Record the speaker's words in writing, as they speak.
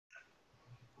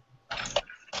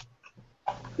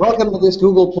Welcome to this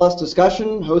Google Plus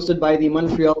discussion hosted by the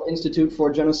Montreal Institute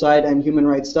for Genocide and Human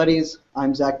Rights Studies.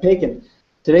 I'm Zach Paikin.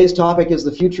 Today's topic is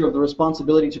the future of the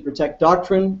responsibility to protect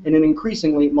doctrine in an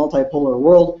increasingly multipolar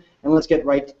world, and let's get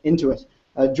right into it.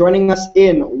 Joining us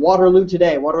in Waterloo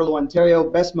today, Waterloo, Ontario,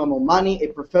 Bessma Momani, a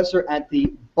professor at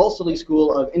the Balsillie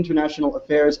School of International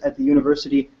Affairs at the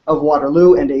University of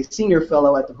Waterloo and a senior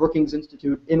fellow at the Brookings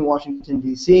Institute in Washington,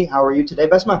 D.C. How are you today,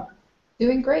 Bessma?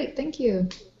 Doing great, thank you.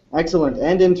 Excellent.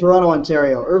 And in Toronto,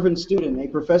 Ontario, Irvin Studin, a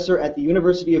professor at the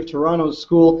University of Toronto's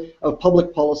School of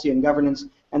Public Policy and Governance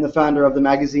and the founder of the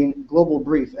magazine Global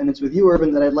Brief. And it's with you,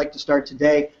 Irvin, that I'd like to start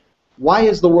today. Why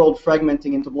is the world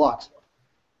fragmenting into blocks?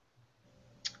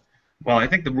 Well, I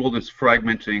think the world is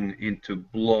fragmenting into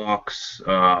blocks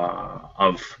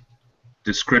of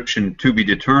description to be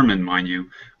determined, mind you,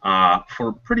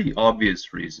 for pretty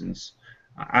obvious reasons.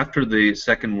 After the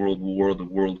Second World War, the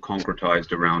world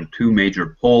concretized around two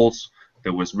major poles.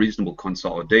 There was reasonable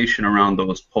consolidation around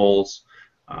those poles.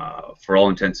 For all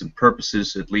intents and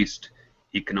purposes, at least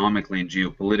economically and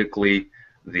geopolitically,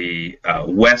 the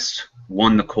West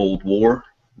won the Cold War.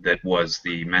 That was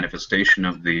the manifestation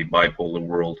of the bipolar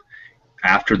world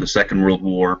after the Second World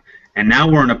War. And now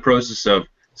we're in a process of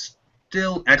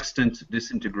still extant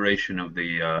disintegration of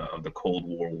the Cold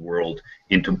War world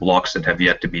into blocks that have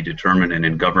yet to be determined and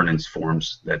in governance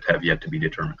forms that have yet to be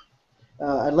determined.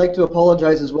 I'd like to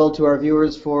apologize as well to our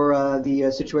viewers for the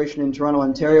situation in Toronto,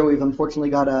 Ontario. We've unfortunately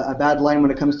got a bad line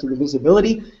when it comes to the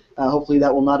visibility. Hopefully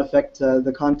that will not affect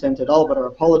the content at all, but our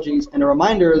apologies. And a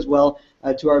reminder as well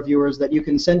to our viewers that you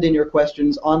can send in your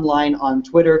questions online on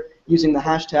Twitter using the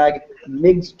hashtag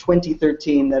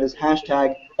MIGS2013, that is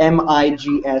hashtag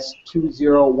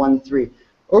MIGS2013.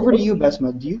 Over to you,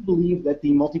 Bessma. Do you believe that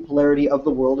the multipolarity of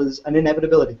the world is an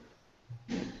inevitability?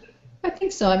 I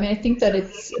think so. I mean, I think that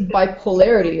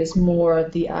bipolarity is more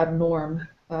the abnorm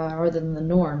rather than the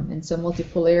norm. And so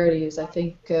multipolarity is, I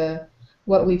think,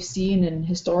 what we've seen, and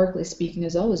historically speaking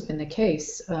has always been the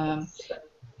case.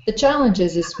 The challenge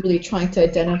is really trying to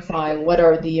identify what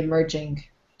are the emerging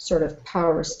sort of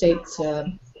power states,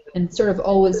 and sort of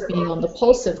always being on the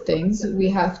pulse of things. We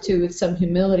have to, with some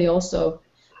humility, also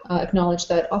acknowledge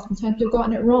that oftentimes we've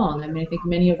gotten it wrong. I mean, I think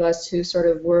many of us who sort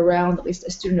of were around, at least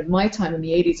a student of my time in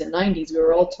the 80s and 90s, we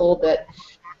were all told that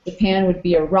Japan would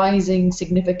be a rising,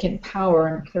 significant power,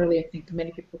 and clearly I think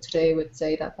many people today would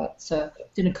say that that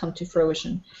didn't come to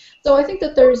fruition. So I think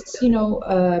that there's, you know,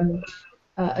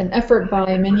 an effort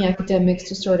by many academics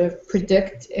to sort of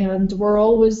predict, and we're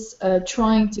always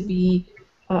trying to be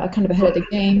kind of ahead of the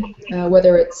game,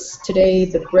 whether it's today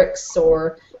the BRICS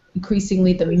or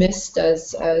increasingly the MIST,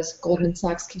 as Goldman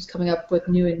Sachs keeps coming up with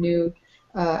new and new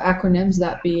acronyms,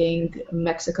 that being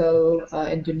Mexico,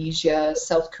 Indonesia,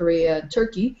 South Korea, and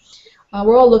Turkey.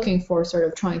 We're all looking for sort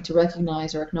of trying to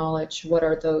recognize or acknowledge what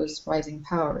are those rising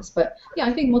powers. But yeah,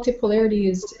 I think multipolarity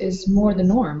is more the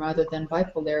norm rather than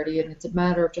bipolarity, and it's a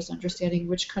matter of just understanding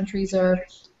which countries are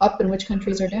up and which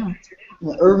countries are down.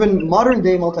 Irvin,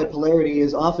 modern-day multipolarity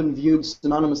is often viewed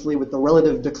synonymously with the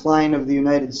relative decline of the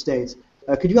United States.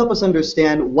 Could you help us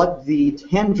understand what the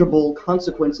tangible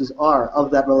consequences are of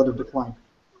that relative decline?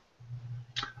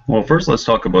 Well, first let's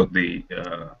talk about the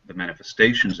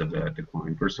manifestations of that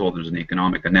decline. First of all, there's a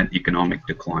net economic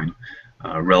decline,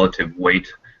 relative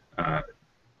weight,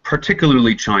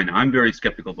 particularly China. I'm very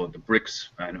skeptical about the BRICS,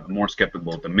 and more skeptical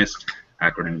about the MIST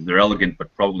acronyms. They're elegant,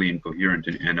 but probably incoherent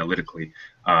analytically.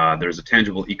 There's a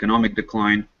tangible economic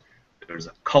decline. There's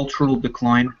a cultural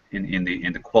decline in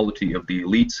the quality of the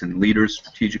elites and leaders,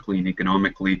 strategically and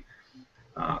economically,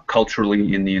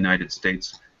 culturally in the United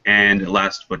States. And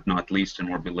last but not least, and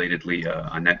more belatedly,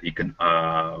 a net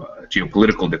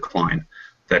geopolitical decline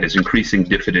that is increasing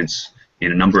diffidence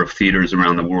in a number of theaters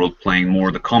around the world, playing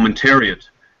more the commentariat,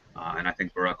 and I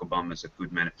think Barack Obama is a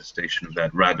good manifestation of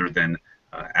that, rather than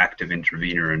active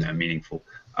intervener and a meaningful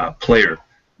player.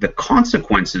 The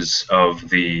consequences of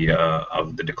the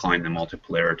decline in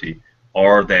multipolarity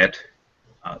are that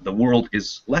the world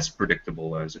is less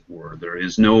predictable, as it were. There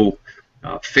is no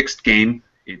fixed game.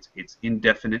 It's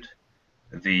indefinite.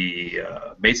 The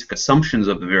basic assumptions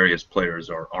of the various players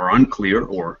are unclear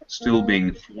or still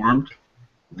being formed.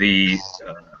 The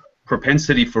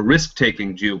propensity for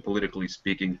risk-taking, geopolitically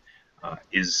speaking,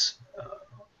 is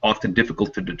often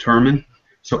difficult to determine.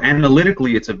 So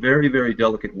analytically, it's a very, very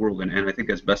delicate world, and I think,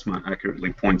 as Bessma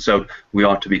accurately points out, we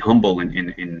ought to be humble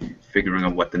in figuring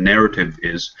out what the narrative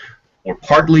is, or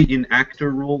partly in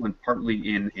actor role and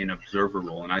partly in observer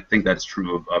role, and I think that's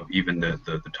true of even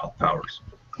the top powers.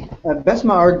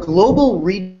 Bessma, are global,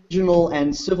 regional,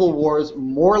 and civil wars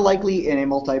more likely in a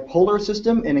multipolar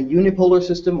system, in a unipolar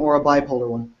system, or a bipolar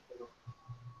one?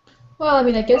 Well, I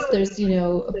mean, I guess there's,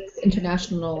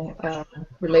 international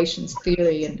relations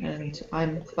theory, and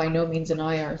I'm by no means an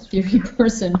IR theory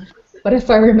person, but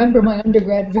if I remember my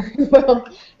undergrad very well,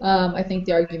 I think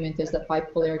the argument is that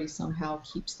bipolarity somehow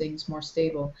keeps things more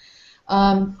stable.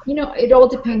 It all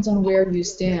depends on where you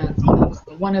stand.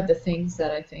 One of the things that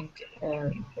I think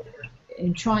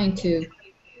in trying to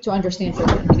understand, for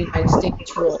example, the United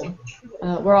States role,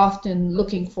 we're often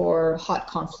looking for hot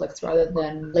conflicts rather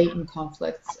than latent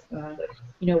conflicts.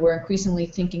 We're increasingly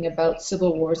thinking about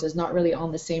civil wars as not really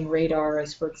on the same radar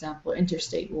as, for example,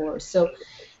 interstate wars. So,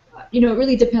 it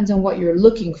really depends on what you're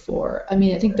looking for. I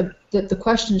mean, I think the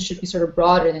question should be sort of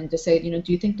broader than to say,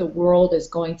 do you think the world is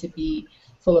going to be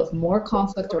full of more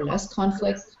conflict or less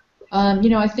conflict?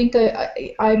 I think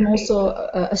I'm also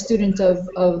a student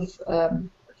of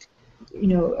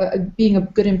being a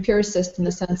good empiricist in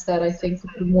the sense that I think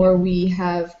the more we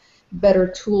have better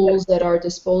tools at our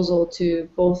disposal to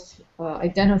both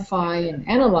identify and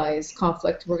analyze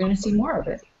conflict, we're going to see more of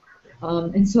it.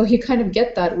 And so you kind of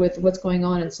get that with what's going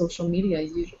on in social media.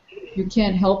 You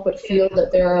can't help but feel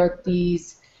that there are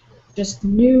these just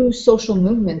new social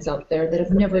movements out there that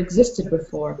have never existed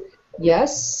before.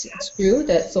 Yes, it's true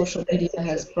that social media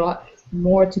has brought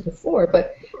more to the fore,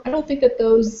 but I don't think that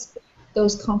those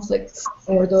conflicts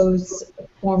or those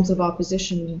forms of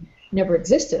opposition never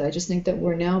existed. I just think that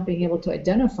we're now being able to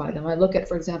identify them. I look at,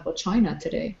 for example, China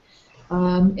today,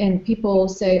 and people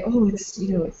say, "Oh,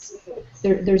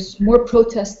 there's more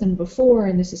protests than before,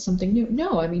 and this is something new."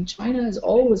 No, I mean China has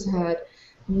always had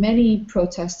many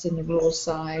protests in the rural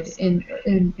side,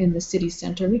 in the city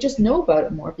center. We just know about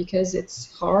it more because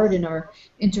it's hard in our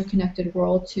interconnected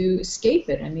world to escape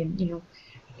it. I mean,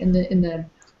 in the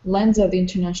lens of the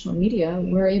international media,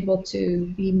 we're able to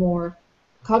be more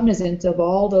cognizant of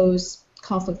all those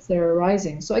conflicts that are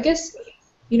arising. So I guess,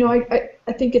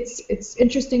 I think it's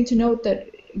interesting to note that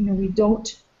we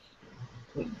don't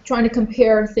trying to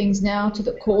compare things now to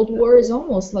the Cold War is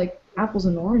almost like apples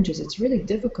and oranges. It's really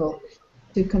difficult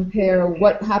to compare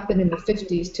what happened in the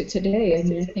 50s to today. I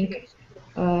mean, I think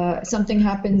something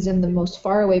happens in the most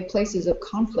faraway places of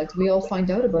conflict, we all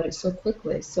find out about it so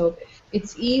quickly. So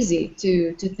it's easy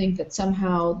to think that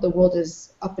somehow the world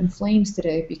is up in flames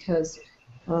today because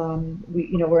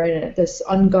we're in this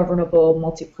ungovernable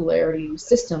multipolarity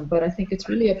system. But I think it's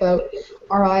really about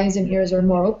our eyes and ears are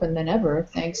more open than ever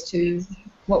thanks to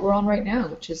what we're on right now,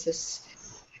 which is this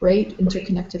great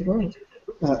interconnected world.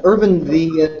 Irvin,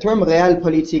 the term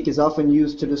realpolitik is often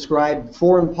used to describe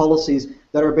foreign policies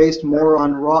that are based more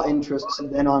on raw interests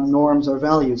than on norms or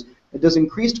values. Does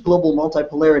increased global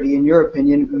multipolarity, in your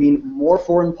opinion, mean more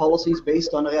foreign policies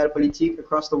based on realpolitik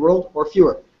across the world, or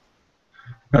fewer?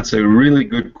 That's a really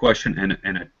good question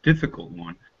and a difficult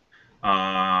one.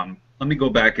 Let me go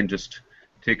back and just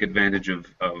take advantage of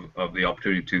the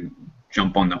opportunity to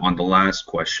jump on the last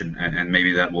question, and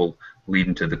maybe that will lead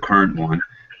into the current one.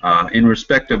 In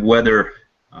respect of whether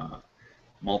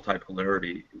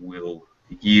multipolarity will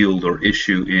yield or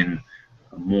issue in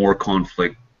more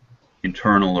conflict,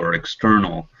 internal or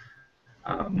external,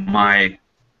 my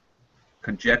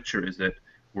conjecture is that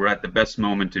we're at the best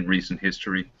moment in recent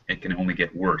history. It can only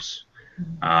get worse.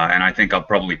 And I think I'll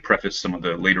probably preface some of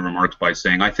the later remarks by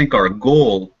saying I think our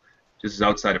goal, this is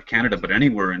outside of Canada, but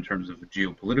anywhere in terms of the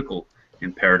geopolitical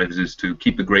imperatives, is to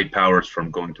keep the great powers from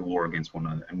going to war against one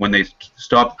another. And when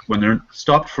they're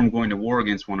stopped from going to war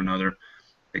against one another,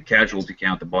 the casualty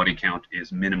count, the body count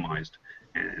is minimized,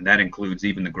 and that includes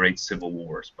even the great civil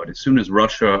wars. But as soon as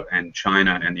Russia and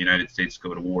China and the United States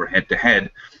go to war head to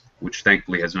head, which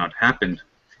thankfully has not happened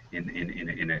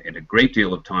in a great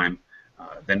deal of time,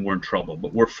 then we're in trouble.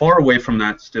 But we're far away from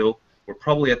that still. We're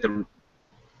probably at the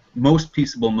most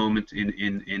peaceable moment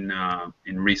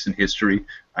in recent history.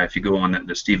 If you go on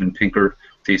the Steven Pinker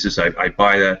thesis, I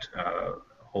buy that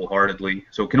wholeheartedly.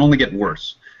 So it can only get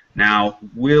worse. Now,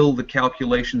 will the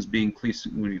calculations be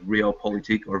increasingly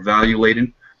realpolitik or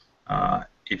value-laden?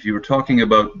 If you were talking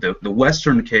about the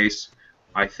Western case,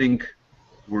 I think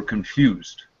we're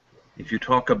confused. If you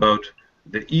talk about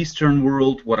the Eastern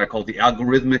world, what I call the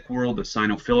algorithmic world, the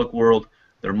sinophilic world,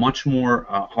 they're much more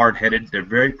hard-headed. They're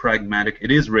very pragmatic.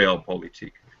 It is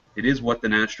realpolitik. It is what the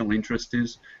national interest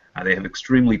is. They have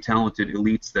extremely talented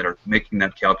elites that are making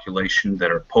that calculation, that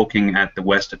are poking at the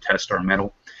West to test our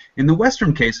mettle. In the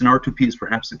Western case, and R2P is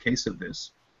perhaps a case of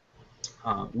this,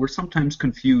 we're sometimes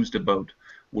confused about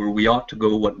where we ought to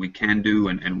go, what we can do,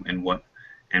 and what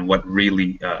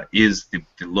really is the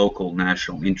local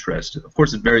national interest. Of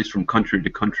course, it varies from country to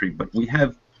country, but we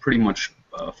have pretty much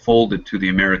folded to the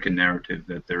American narrative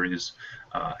that there is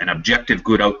an objective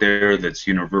good out there that's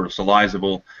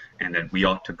universalizable and that we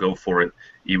ought to go for it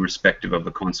irrespective of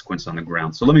the consequence on the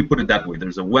ground. So let me put it that way.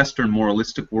 There's a Western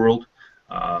moralistic world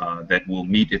that will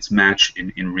meet its match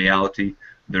in reality.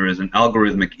 There is an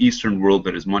algorithmic Eastern world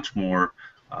that is much more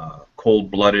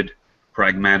cold-blooded,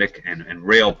 pragmatic, and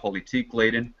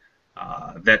realpolitik-laden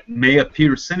that may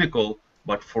appear cynical,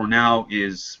 but for now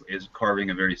is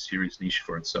carving a very serious niche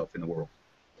for itself in the world.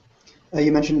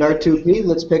 You mentioned R2P.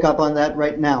 Let's pick up on that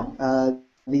right now.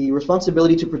 The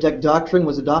responsibility to protect doctrine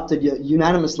was adopted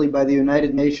unanimously by the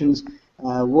United Nations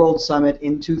World Summit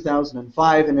in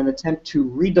 2005 in an attempt to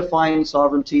redefine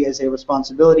sovereignty as a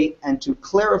responsibility and to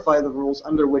clarify the rules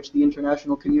under which the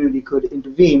international community could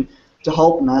intervene to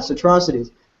halt mass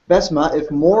atrocities. Bessma, if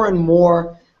more and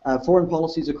more foreign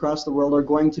policies across the world are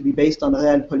going to be based on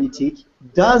realpolitik,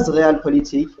 does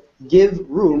realpolitik give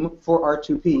room for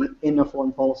R2P in a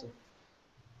foreign policy?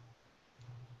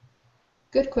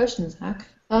 Good question, Zach.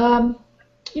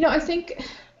 I think,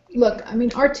 look, I mean,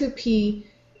 R2P,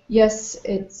 yes,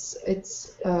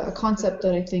 it's a concept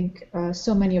that I think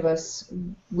so many of us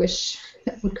wish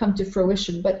would come to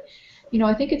fruition, but,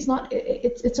 I think it's not,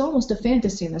 it's almost a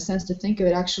fantasy in the sense to think of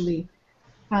it actually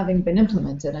having been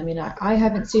implemented. I mean, I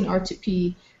haven't seen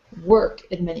R2P work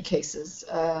in many cases.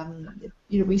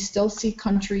 We still see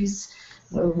countries,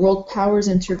 world powers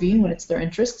intervene when it's their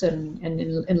interest, and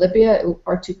in Libya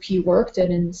R2P worked,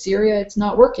 and in Syria it's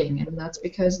not working, and that's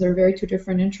because they're very two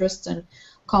different interests and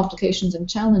complications and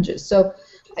challenges. So,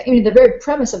 I mean, the very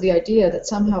premise of the idea that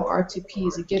somehow R2P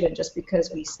is a given just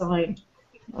because we signed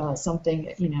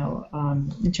something,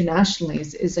 internationally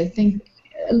is I think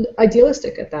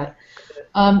idealistic at that.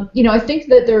 I think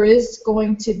that there is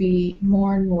going to be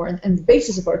more and more, and the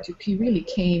basis of R2P really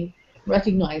came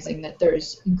recognizing that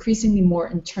there's increasingly more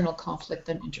internal conflict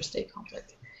than interstate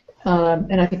conflict.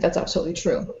 And I think that's absolutely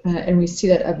true. And we see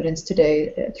that evidence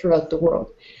today throughout the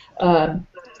world.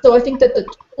 So I think that the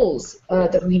tools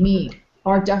that we need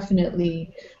are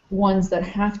definitely ones that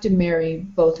have to marry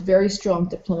both very strong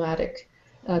diplomatic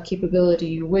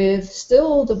capability with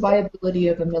still the viability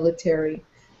of a military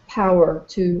power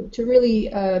to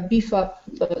really beef up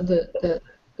the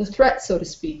threat, so to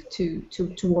speak, to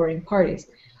warring parties.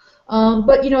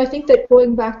 But I think that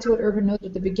going back to what Irvin noted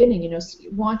at the beginning,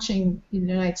 watching the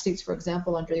United States, for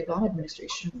example, under the Obama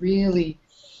administration, really,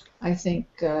 I think,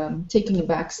 taking a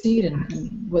back seat,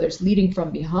 and whether it's leading from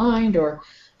behind or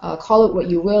call it what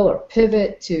you will, or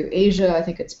pivot to Asia, I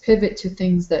think it's pivot to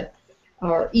things that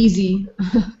are easy,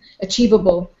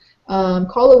 achievable.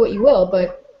 Call it what you will,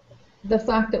 but the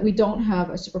fact that we don't have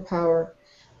a superpower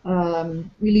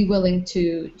really willing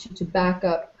to back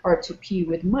up R2P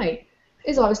with might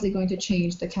is obviously going to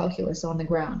change the calculus on the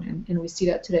ground, and we see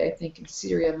that today, I think, in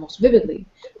Syria most vividly.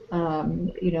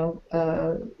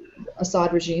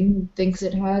 Assad regime thinks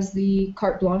it has the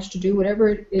carte blanche to do whatever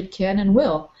it can and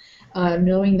will,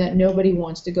 knowing that nobody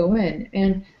wants to go in.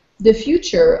 And the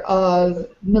future of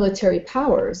military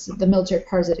powers, the military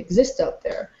powers that exist out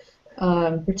there,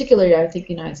 particularly I think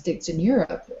the United States and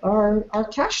Europe, are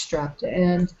cash-strapped,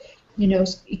 and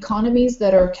economies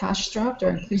that are cash-strapped are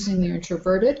increasingly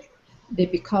introverted. They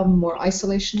become more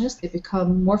isolationist. They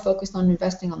become more focused on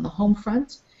investing on the home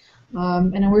front,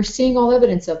 and we're seeing all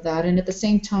evidence of that. And at the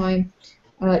same time,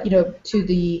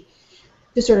 to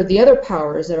sort of the other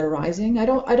powers that are rising, I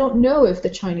don't know if the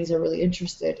Chinese are really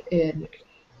interested in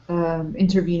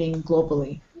intervening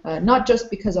globally. Not just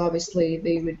because obviously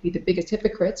they would be the biggest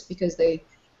hypocrites because they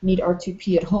need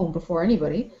R2P at home before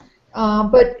anybody,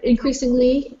 but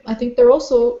increasingly I think they're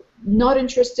also not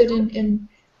interested in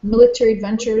military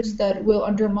adventures that will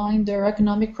undermine their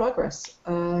economic progress.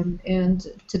 And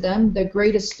to them, the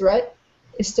greatest threat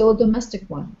is still a domestic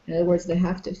one. In other words, they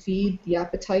have to feed the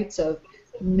appetites of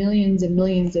millions and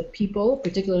millions of people,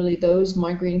 particularly those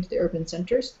migrating to the urban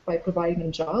centers, by providing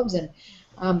them jobs. And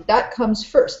that comes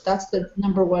first. That's the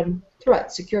number one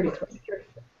threat, security threat.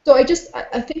 So I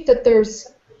think that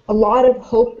there's a lot of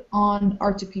hope on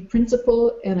R2P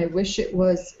principle, and I wish it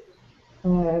was,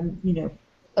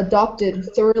 adopted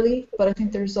thoroughly. But I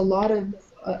think there's a lot of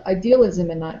idealism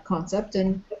in that concept,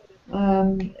 and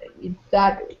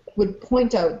that would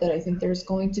point out that I think there's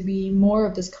going to be more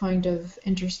of this kind of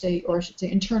interstate, or I should say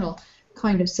internal,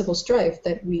 kind of civil strife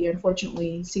that we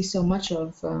unfortunately see so much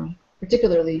of,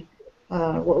 particularly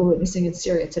what we're witnessing in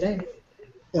Syria today.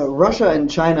 Russia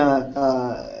and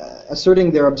China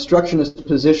asserting their obstructionist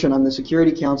position on the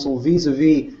Security Council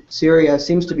vis-a-vis Syria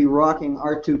seems to be rocking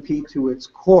R2P to its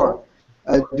core.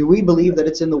 Do we believe that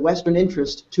it's in the Western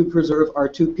interest to preserve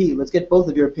R2P? Let's get both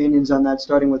of your opinions on that,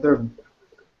 starting with Irvin.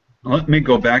 Let me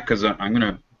go back because I'm going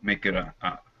to make it a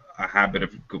habit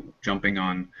of jumping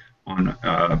on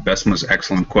Bessma's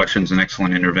excellent questions and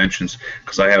excellent interventions,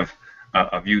 because I have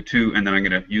a view too, and then I'm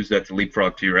going to use that to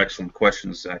leapfrog to your excellent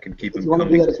questions. I can keep them coming. If you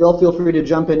want to do that as well, feel free to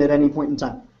jump in at any point in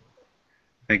time.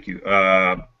 Thank you.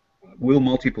 Will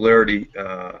multipolarity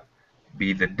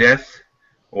be the death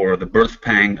or the birth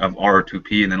pang of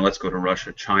R2P? And then let's go to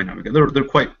Russia, China, because they're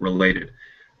quite related.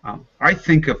 I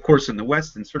think, of course, in the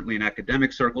West, and certainly in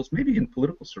academic circles, maybe in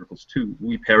political circles too,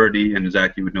 we parody, and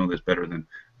Zach, you would know this better than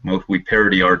most, we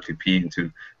parody R2P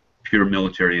into pure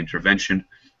military intervention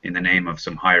in the name of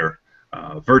some higher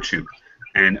virtue.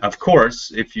 And of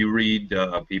course, if you read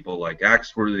people like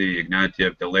Axworthy,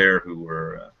 Ignatieff, Dallaire, who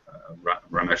were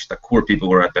Ramesh Thakur, people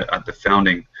who were at the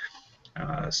founding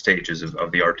stages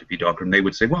of the R2P doctrine, they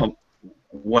would say, well,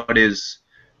 what is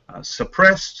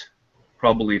suppressed,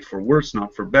 probably for worse,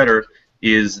 not for better,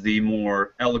 is the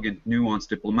more elegant, nuanced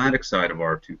diplomatic side of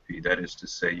R2P. That is to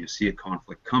say, you see a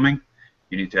conflict coming,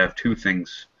 you need to have two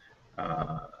things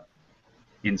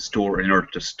in store in order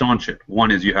to staunch it.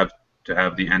 One is you have to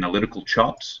have the analytical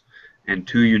chops, and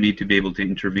two, you need to be able to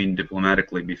intervene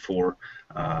diplomatically before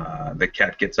the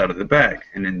cat gets out of the bag.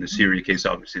 And in the Syria case,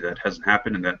 obviously, that hasn't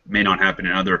happened, and that may not happen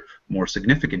in other more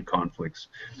significant conflicts.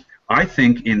 I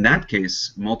think in that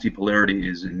case, multipolarity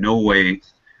is in no way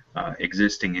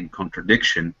existing in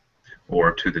contradiction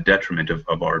or to the detriment of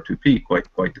R2P.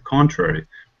 Quite the contrary.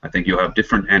 I think you'll have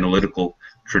different analytical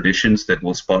traditions that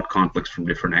will spot conflicts from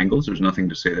different angles. There's nothing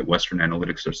to say that Western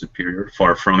analytics are superior,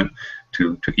 far from it,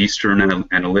 to Eastern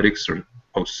analytics or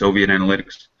post-Soviet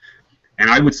analytics. And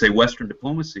I would say Western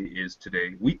diplomacy is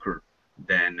today weaker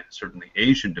than certainly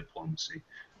Asian diplomacy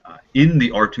in the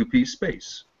R2P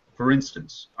space. For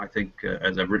instance, I think,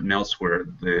 as I've written elsewhere,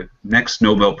 the next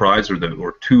Nobel Prize,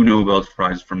 or two Nobel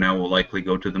Prizes from now, will likely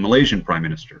go to the Malaysian Prime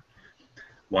Minister.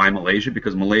 Why Malaysia?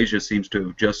 Because Malaysia seems to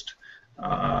have just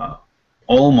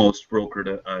almost brokered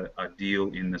a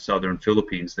deal in the southern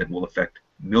Philippines that will affect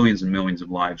millions and millions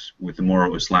of lives with the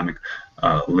Moro Islamic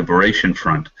Liberation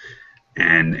Front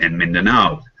and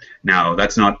Mindanao. Now,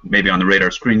 that's not maybe on the radar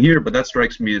screen here, but that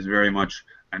strikes me as very much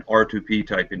an R2P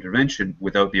type intervention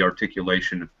without the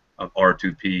articulation of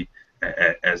R2P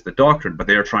as the doctrine. But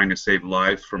they are trying to save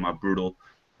lives from a brutal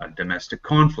domestic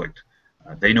conflict.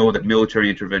 They know that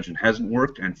military intervention hasn't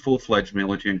worked, and full-fledged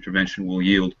military intervention will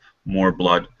yield more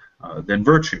blood than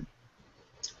virtue.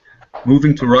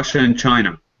 Moving to Russia and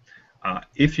China.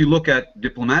 If you look at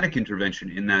diplomatic intervention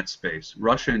in that space,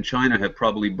 Russia and China have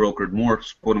probably brokered more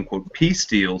quote-unquote peace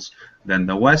deals than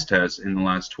the West has in the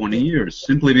last 20 years,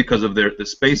 simply because of the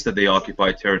space that they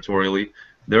occupy territorially,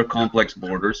 their complex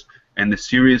borders, and the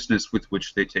seriousness with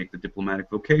which they take the diplomatic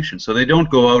vocation. So they don't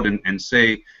go out and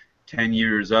say 10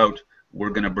 years out,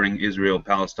 we're going to bring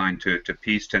Israel-Palestine to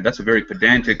peace. That's a very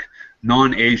pedantic,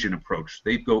 non-Asian approach.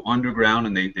 They go underground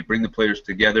and they bring the players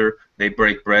together. They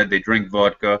break bread. They drink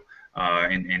vodka.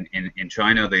 In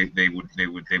China, they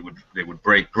would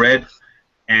break bread,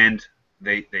 and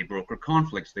they broker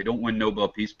conflicts. They don't win Nobel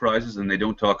Peace Prizes, and they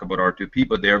don't talk about R2P,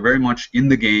 but they are very much in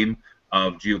the game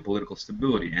of geopolitical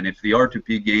stability. And if the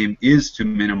R2P game is to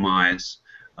minimize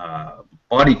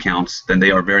body counts, then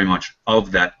they are very much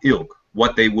of that ilk.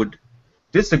 What they would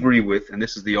disagree with, and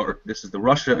this is the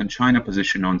Russia and China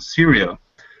position on Syria,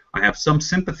 I have some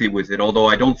sympathy with it, although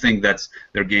I don't think that's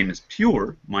their game is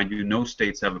pure. Mind you, no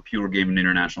states have a pure game in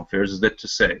international affairs, is that to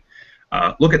say.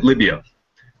 Look at Libya.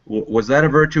 Was that a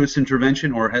virtuous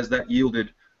intervention, or has that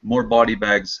yielded more body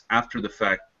bags after the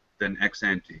fact than ex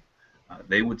ante?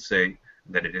 They would say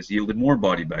that it has yielded more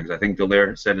body bags. I think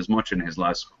Dallaire said as much in his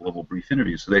last Global Brief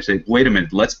interview. So they say, wait a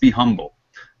minute, let's be humble.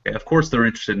 Okay, of course they're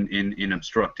interested in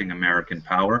obstructing American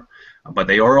power, but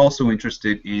they are also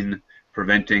interested in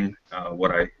preventing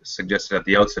what I suggested at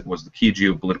the outset was the key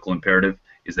geopolitical imperative,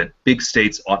 is that big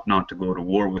states ought not to go to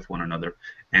war with one another,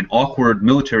 and awkward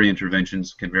military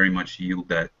interventions can very much yield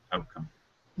that outcome.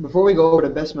 Before we go over to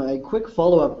Bessma, a quick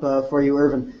follow-up for you,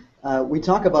 Irvin. We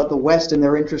talk about the West and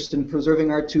their interest in preserving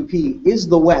R2P. Is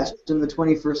the West in the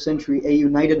 21st century a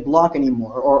united bloc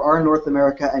anymore, or are North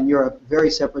America and Europe very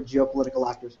separate geopolitical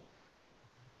actors?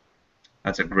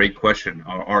 That's a great question.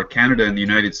 Are Canada and the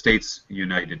United States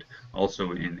united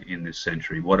also in this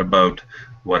century? What about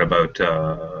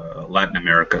Latin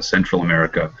America, Central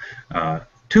America?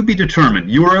 To be determined.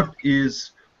 Europe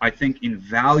is, I think, in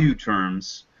value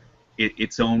terms,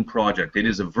 its own project. It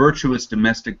is a virtuous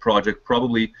domestic project,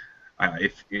 probably,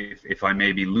 if I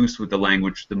may be loose with the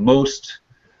language, the most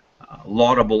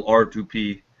laudable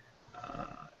R2P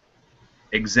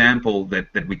example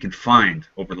that we can find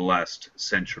over the last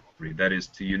century. That is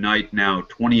to unite now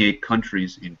 28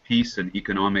 countries in peace and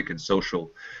economic and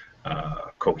social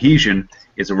cohesion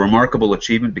is a remarkable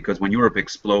achievement, because when Europe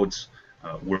explodes,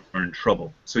 we're in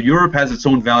trouble. So Europe has its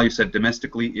own value set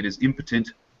domestically. It is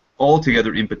impotent,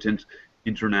 altogether impotent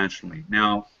internationally.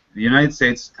 Now, the United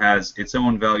States has its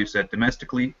own value set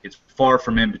domestically. It's far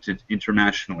from impotent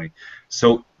internationally.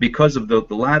 So because of the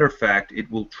latter fact,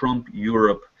 it will trump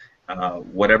Europe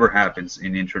whatever happens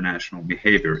in international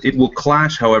behavior. It will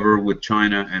clash, however, with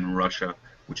China and Russia,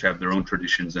 which have their own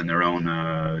traditions and their own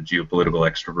geopolitical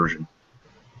extroversion.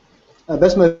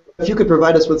 Bessma, if you could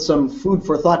provide us with some food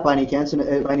for thought by any chance, in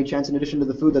addition to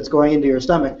the food that's going into your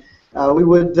stomach, we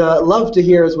would love to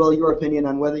hear as well your opinion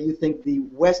on whether you think the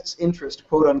West's interest,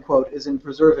 quote unquote, is in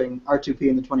preserving R2P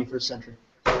in the 21st century.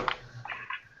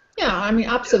 Yeah, I mean,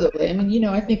 absolutely. I mean,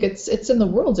 I think it's in the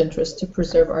world's interest to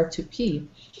preserve R2P.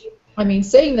 I mean,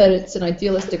 saying that it's an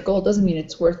idealistic goal doesn't mean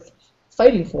it's worth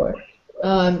fighting for.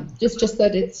 It's just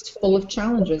that it's full of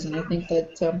challenges, and I think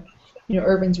that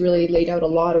Irvin's really laid out a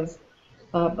lot of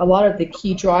the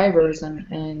key drivers,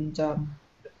 and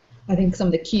I think some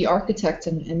of the key architects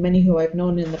and many who I've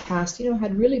known in the past,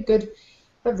 have really good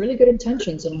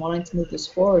intentions in wanting to move this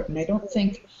forward. And I don't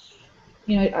think,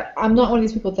 I'm not one of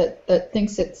these people that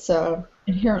thinks it's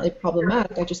inherently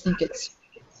problematic. I just think it's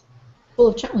full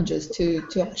of challenges to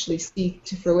actually see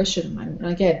to fruition. And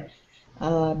again,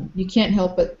 you can't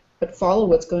help but follow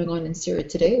what's going on in Syria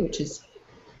today, which has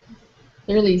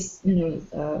clearly,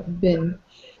 been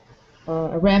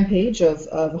a rampage of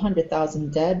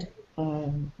 100,000 dead,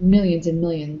 millions and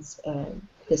millions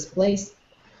displaced,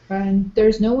 and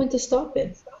there's no one to stop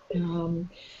it. And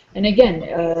again,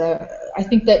 I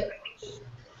think that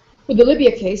with the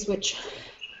Libya case, which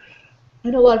I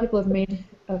know a lot of people have made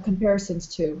comparisons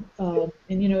to, and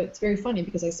it's very funny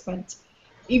because I spent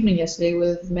evening yesterday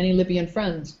with many Libyan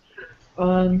friends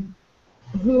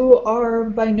who are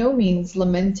by no means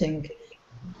lamenting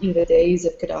the days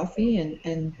of Gaddafi,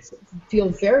 and feel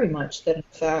very much that in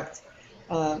fact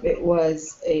it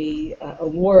was a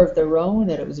war of their own,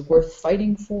 that it was worth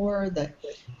fighting for, that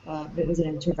it was an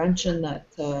intervention that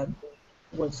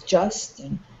was just.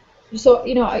 And so,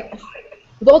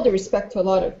 with all due respect to a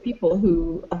lot of people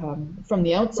who, from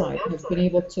the outside, have been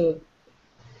able to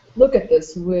look at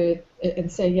this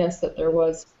and say, yes, that there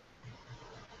was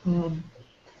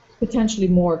potentially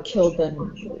more killed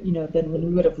than we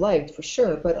would have liked, for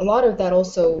sure. But a lot of that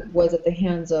also was at the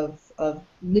hands of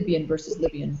Libyan versus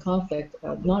Libyan conflict,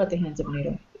 not at the hands of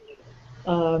NATO.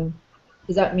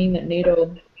 Does that mean that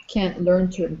NATO can't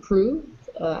learn to improve?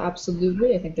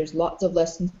 Absolutely. I think there's lots of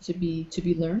lessons to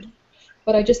be learned.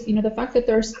 But I just, the fact that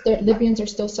Libyans are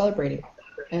still celebrating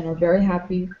and are very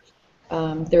happy.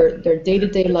 Their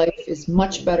day-to-day life is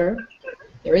much better.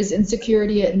 There is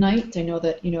insecurity at night. I know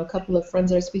that a couple of friends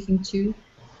that I'm speaking to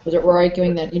were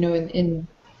arguing that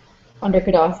under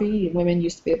Gaddafi, women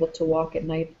used to be able to walk at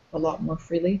night a lot more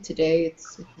freely. Today,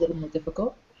 it's a little more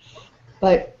difficult.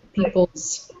 But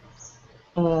people's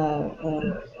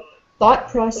thought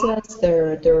process,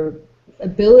 their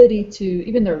ability to,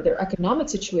 even their economic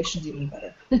situation is even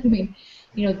better. I mean,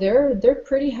 they're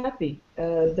pretty happy.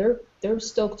 They're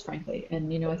stoked, frankly,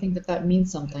 and I think that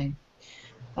means something.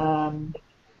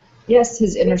 Yes,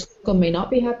 his inner circle may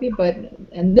not be happy, but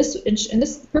this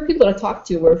for people that I talked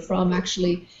to were from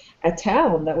actually a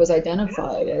town that was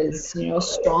identified as a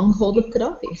stronghold of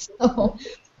Gaddafi. So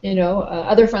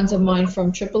other friends of mine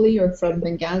from Tripoli or from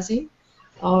Benghazi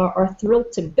are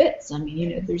thrilled to bits. I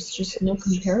mean, there's just no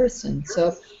comparison.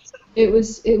 So it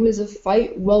was a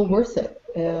fight well worth it,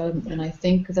 and I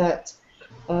think that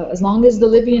as long as the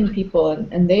Libyan people,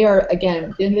 and they are, again,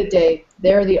 at the end of the day,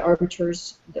 they're the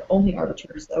arbiters, the only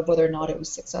arbiters of whether or not it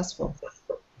was successful.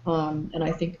 And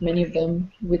I think many of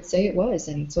them would say it was,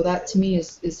 and so that to me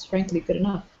is frankly good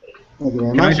enough. Thank you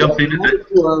very much. Can I jump in?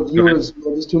 To our viewers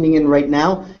who are just tuning in right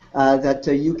now, that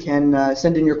you can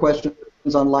send in your questions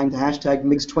online to hashtag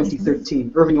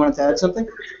MIGS2013. Irvin, you wanted to add something?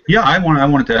 Yeah, I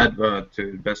wanted to add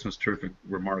to Bessma's terrific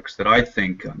remarks that I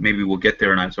think maybe we'll get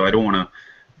there, and so I don't want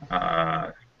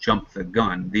to jump the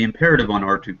gun. The imperative on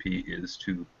R2P is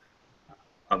to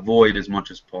avoid as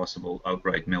much as possible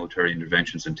outright military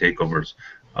interventions and takeovers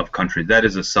of countries. That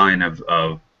is a sign of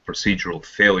procedural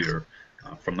failure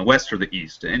from the West or the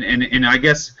East. And I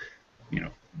guess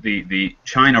the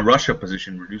China-Russia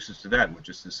position reduces to that, which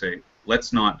is to say,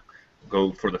 let's not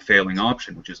go for the failing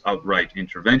option, which is outright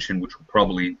intervention, which will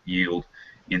probably yield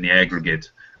in the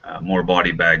aggregate more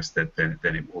body bags than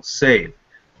it will save.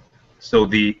 So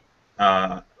the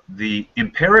the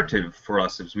imperative for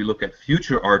us as we look at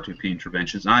future R2P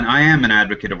interventions, and I am an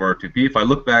advocate of R2P. If I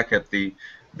look back at the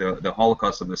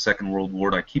Holocaust of the Second World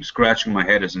War, I keep scratching my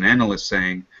head as an analyst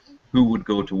saying, who would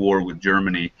go to war with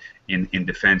Germany in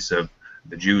defense of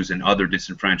the Jews and other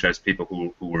disenfranchised people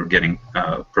who were getting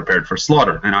prepared for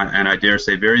slaughter? And I dare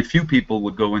say very few people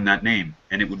would go in that name.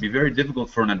 And it would be very difficult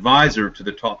for an advisor to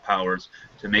the top powers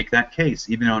to make that case,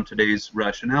 even on today's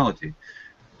rationality.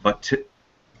 But to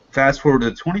fast forward to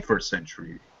the 21st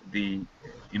century, the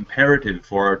imperative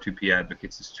for R2P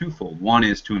advocates is twofold. One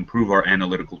is to improve our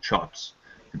analytical chops,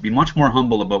 to be much more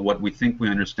humble about what we think we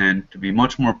understand, to be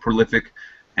much more prolific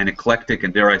and eclectic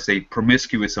and, dare I say,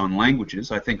 promiscuous on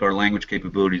languages. I think our language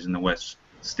capabilities in the West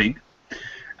stink.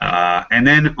 And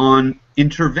then on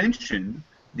intervention,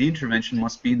 the intervention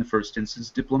must be in the first instance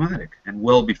diplomatic. And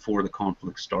well before the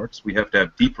conflict starts, we have to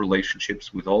have deep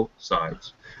relationships with all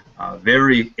sides.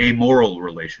 Very amoral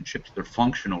relationships. They're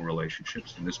functional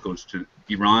relationships, and this goes to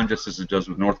Iran just as it does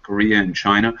with North Korea and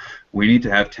China. We need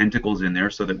to have tentacles in there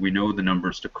so that we know the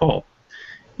numbers to call.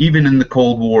 Even in the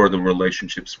Cold War, the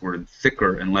relationships were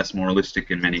thicker and less moralistic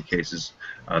in many cases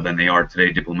than they are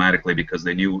today diplomatically, because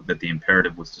they knew that the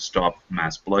imperative was to stop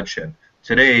mass bloodshed.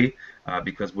 Today,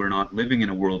 because we're not living in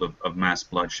a world of mass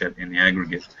bloodshed in the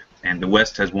aggregate, and the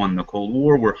West has won the Cold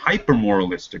War, we're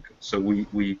hyper-moralistic. So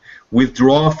we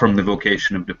withdraw from the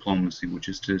vocation of diplomacy, which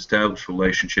is to establish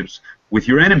relationships with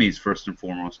your enemies, first and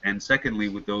foremost, and secondly,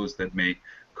 with those that may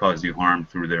cause you harm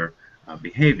through their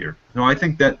behavior. So I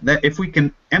think that if we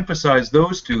can emphasize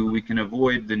those two, we can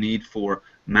avoid the need for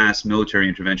mass military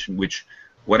intervention, which,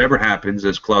 whatever happens,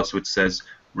 as Clausewitz says,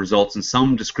 results in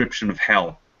some description of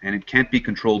hell, and it can't be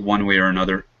controlled one way or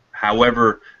another,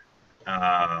 however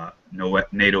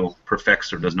NATO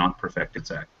perfects or does not perfect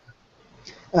its act.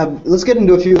 Let's get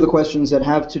into a few of the questions that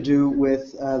have to do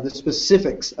with the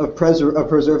specifics of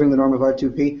preserving the norm of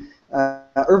R2P.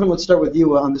 Irvin, let's start with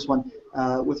you on this one.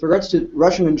 With regards to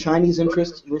Russian and Chinese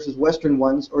interests versus Western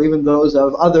ones, or even those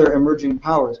of other emerging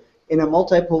powers, in a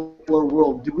multipolar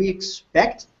world, do we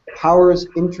expect powers'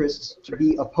 interests to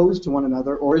be opposed to one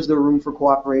another, or is there room for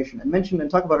cooperation? And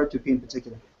talk about R2P in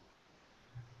particular.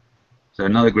 So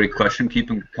another great question. Keep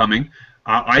them coming.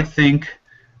 I think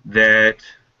that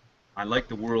I like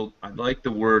the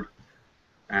word,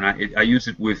 and I use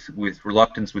it with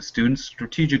reluctance with students,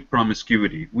 strategic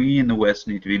promiscuity. We in the West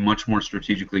need to be much more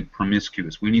strategically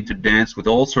promiscuous. We need to dance with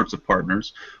all sorts of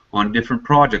partners on different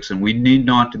projects, and we need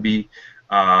not to be,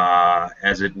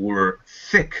 as it were,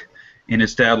 thick in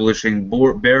establishing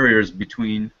barriers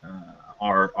between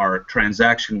our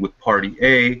transaction with Party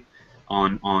A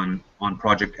on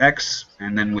Project X,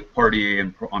 and then with Party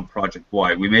A on Project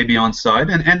Y. We may be on side,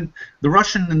 and the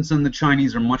Russians and the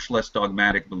Chinese are much less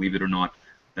dogmatic, believe it or not,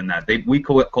 than that. We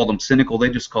call them cynical. They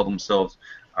just call themselves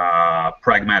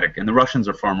pragmatic, and the Russians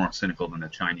are far more cynical than the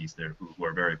Chinese there, who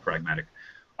are very pragmatic.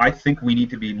 I think we need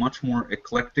to be much more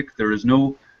eclectic. There's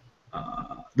no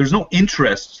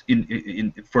interest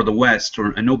for the West,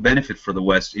 and no benefit for the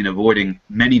West in avoiding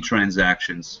many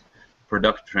transactions,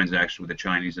 productive transactions with the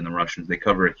Chinese and the Russians. They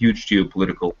cover a huge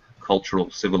geopolitical, cultural,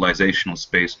 civilizational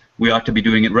space. We ought to be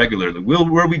doing it regularly.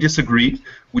 Where we disagree,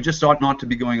 we just ought not to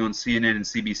be going on CNN and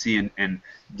CBC and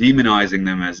demonizing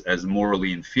them as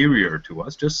morally inferior to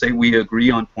us. Just say we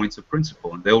agree on points of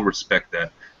principle, and they'll respect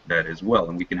that as well,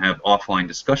 and we can have offline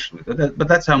discussion with it. But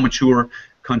that's how mature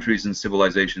countries and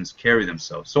civilizations carry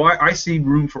themselves. So I see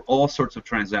room for all sorts of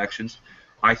transactions.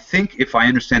 I think, if I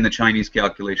understand the Chinese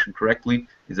calculation correctly,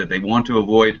 is that they want to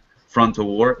avoid frontal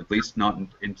war, at least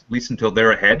until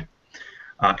they're ahead.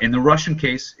 In the Russian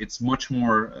case, it's much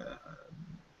more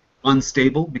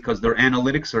unstable, because their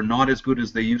analytics are not as good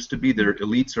as they used to be. Their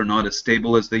elites are not as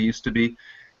stable as they used to be,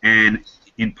 and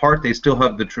in part they still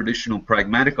have the traditional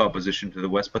pragmatic opposition to the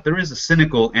West. But there is a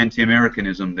cynical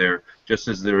anti-Americanism there, just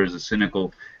as there is a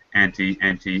cynical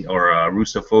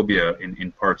Russophobia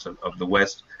in parts of the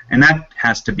West, and that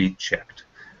has to be checked.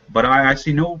 But I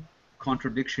see no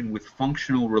contradiction with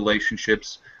functional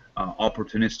relationships,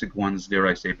 opportunistic ones, dare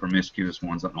I say promiscuous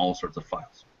ones, on all sorts of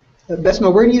files. Bessma,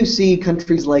 where do you see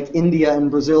countries like India and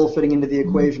Brazil fitting into the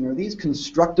equation? Are these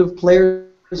constructive players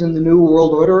in the new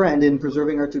world order and in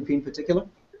preserving R2P in particular?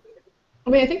 I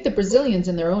mean, I think the Brazilians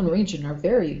in their own region are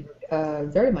very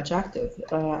much active.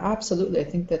 Absolutely, I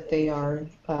think that they are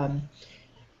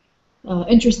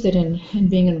interested in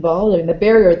being involved. I mean, the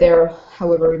barrier there,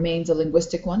 however, remains a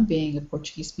linguistic one, being a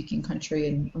Portuguese-speaking country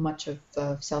and much of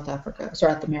South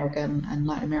America, and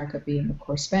Latin America being, of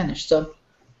course, Spanish. So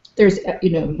there's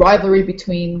rivalry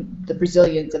between the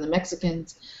Brazilians and the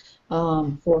Mexicans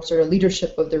for sort of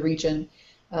leadership of the region.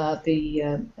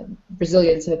 The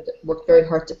Brazilians have worked very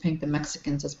hard to paint the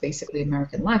Mexicans as basically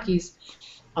American lackeys,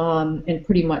 and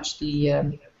pretty much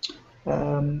the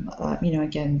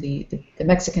again, the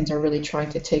Mexicans are really trying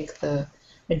to take the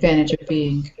advantage of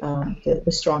being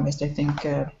the strongest, I think,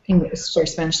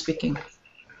 Spanish-speaking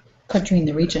country in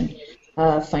the region,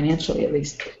 financially at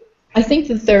least. I think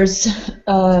that there's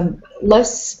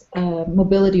less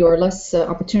mobility or less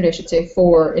opportunity, I should say,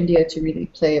 for India to really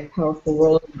play a powerful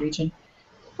role in the region,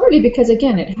 partly because,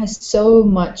 again, it has so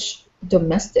much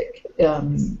domestic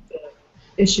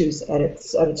issues at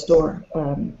its door.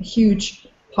 Huge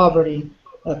poverty,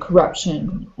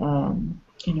 corruption,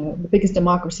 the biggest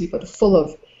democracy, but full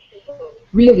of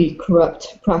really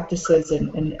corrupt practices,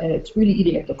 and it's really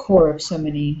eating at the core of so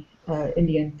many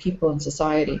Indian people and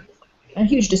society. And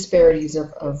huge disparities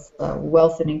of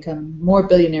wealth and income, more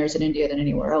billionaires in India than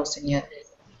anywhere else, and yet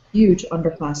huge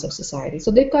underclass of society.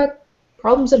 So they've got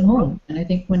problems at home, and I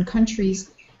think when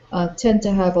countries tend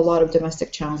to have a lot of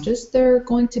domestic challenges, they're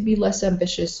going to be less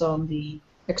ambitious on the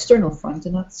external front,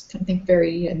 and that's, I think,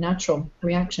 very natural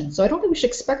reaction. So I don't think we should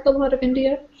expect a lot of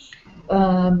India.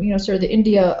 Sort of the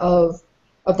India of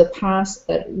the past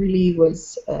that really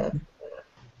was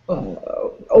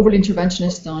overly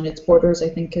interventionist on its borders, I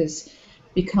think, has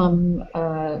become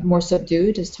more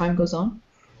subdued as time goes on.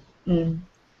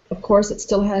 Of course, it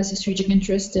still has a strategic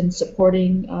interest in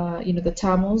supporting, the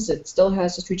Tamils. It still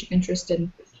has a strategic interest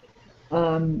in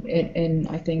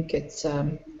I think,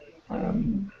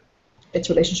 its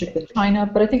relationship with China.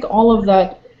 But I think all of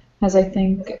that has, I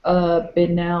think,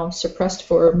 been now suppressed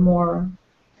for more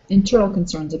internal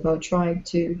concerns about trying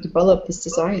to develop the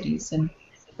societies and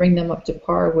bring them up to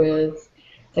par with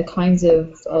the kinds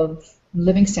of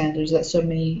living standards that so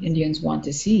many Indians want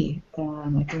to see.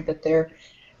 I think that they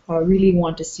really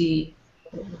want to see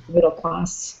the middle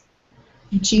class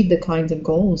achieve the kinds of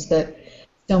goals that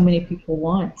so many people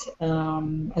want,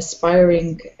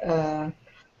 aspiring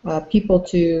people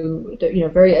to,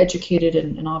 very educated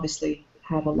and obviously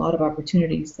have a lot of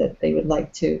opportunities that they would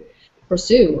like to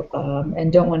pursue,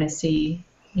 and don't want to see,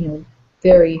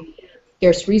 very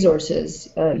scarce resources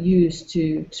used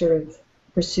to sort of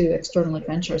pursue external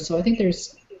adventure. So I think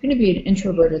there's going to be an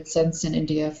introverted sense in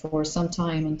India for some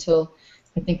time until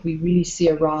I think we really see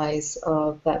a rise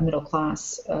of that middle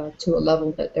class to a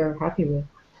level that they're happy with.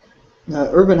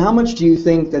 Irvin, how much do you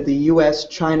think that the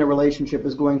U.S.-China relationship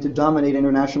is going to dominate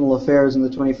international affairs in the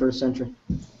 21st century?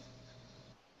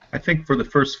 I think for the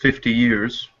first 50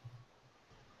 years,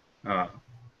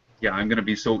 I'm going to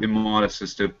be so immodest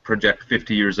as to project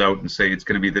 50 years out and say it's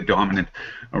going to be the dominant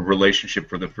relationship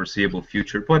for the foreseeable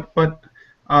future, but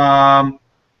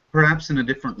perhaps in a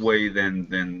different way than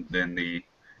the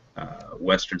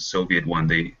Western Soviet one.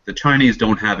 The Chinese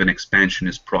don't have an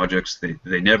expansionist projects.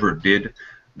 They never did.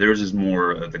 Theirs is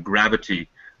more the gravity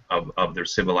of their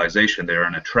civilization. They're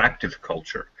an attractive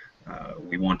culture.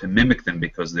 We want to mimic them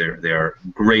because they are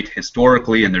great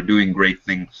historically and they're doing great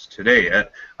things today.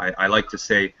 I like to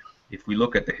say, if we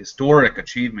look at the historic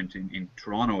achievement in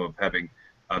Toronto of having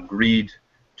agreed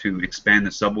to expand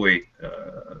the subway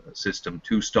system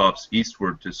 2 stops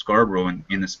eastward to Scarborough, and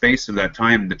in the space of that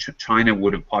time, China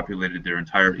would have populated their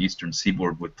entire eastern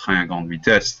seaboard with trains à grande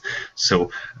vitesse.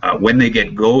 So when they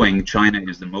get going, China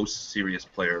is the most serious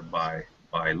player by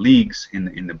leagues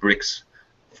in the BRICS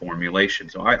formulation.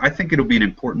 So I think it'll be an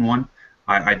important one.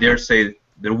 I dare say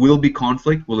there will be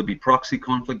conflict. Will it be proxy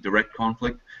conflict, direct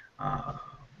conflict?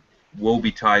 Woe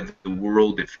betide the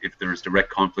world if there is direct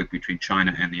conflict between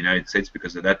China and the United States,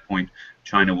 because at that point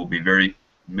China will be very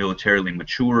militarily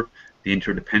mature. The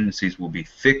interdependencies will be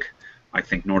thick. I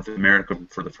think North America,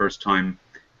 for the first time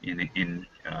in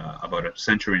about a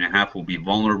century and a half, will be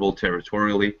vulnerable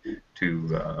territorially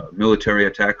to military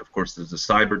attack. Of course, there's a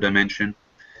cyber dimension.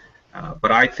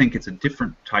 But I think it's a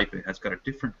different type. It has got a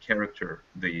different character,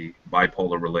 the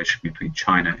bipolar relationship between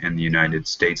China and the United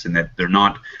States, in that they're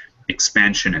not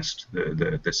expansionist,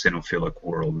 the Sinophilic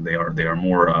world. They are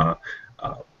more,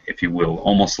 if you will,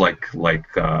 almost like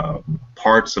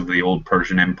parts of the old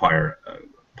Persian Empire,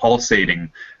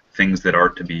 pulsating things that are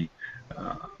to be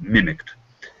mimicked.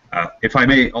 If I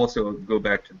may also go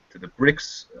back to the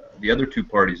BRICS, the other 2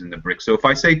 parties in the BRICS. So if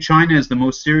I say China is the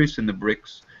most serious in the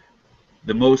BRICS,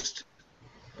 the most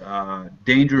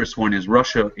dangerous one is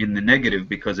Russia in the negative,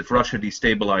 because if Russia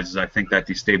destabilizes, I think that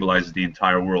destabilizes the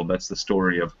entire world. That's the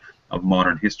story of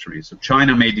modern history. So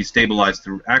China may destabilize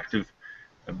through active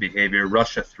behavior,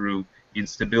 Russia through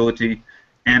instability,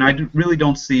 and I really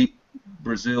don't see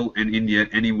Brazil and India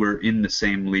anywhere in the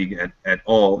same league at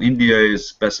all. India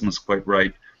is, Bessma's quite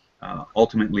right,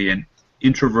 ultimately an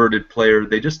introverted player.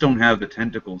 They just don't have the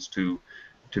tentacles to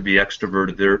to be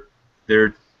extroverted.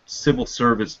 Their civil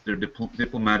service, their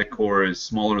diplomatic corps is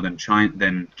smaller than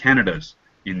Canada's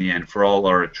in the end, for all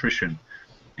our attrition.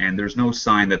 And there's no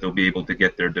sign that they'll be able to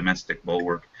get their domestic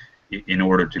bulwark in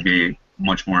order to be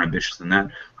much more ambitious than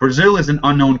that. Brazil is an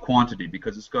unknown quantity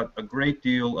because it's got a great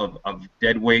deal of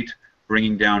dead weight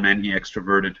bringing down any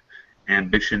extroverted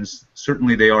ambitions.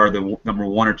 Certainly they are the number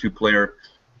 1 or 2 player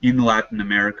in Latin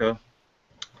America,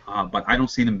 but I don't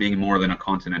see them being more than a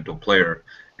continental player,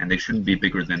 and they shouldn't be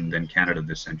bigger than Canada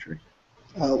this century.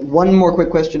 One more quick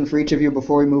question for each of you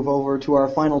before we move over to our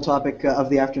final topic of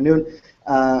the afternoon.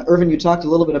 Irvin, you talked a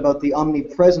little bit about the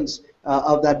omnipresence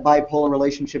of that bipolar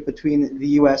relationship between the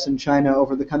U.S. and China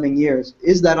over the coming years.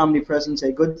 Is that omnipresence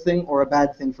a good thing or a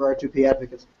bad thing for R2P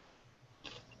advocates?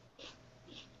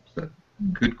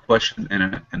 Good question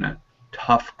and a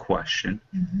tough question.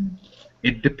 Mm-hmm.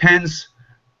 It depends.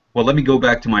 Well, let me go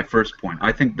back to my first point.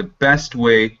 I think the best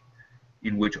way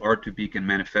in which R2P can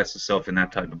manifest itself in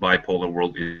that type of bipolar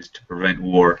world is to prevent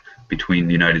war between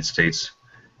the United States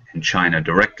and China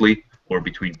directly, or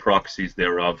between proxies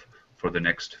thereof, for the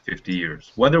next 50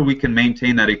 years. Whether we can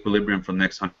maintain that equilibrium for the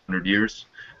next 100 years,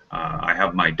 I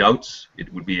have my doubts.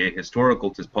 It would be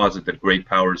ahistorical to posit that great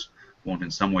powers won't in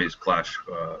some ways clash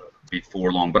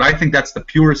before long. But I think that's the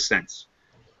purest sense.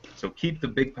 So keep the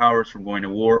big powers from going to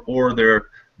war, or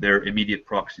their immediate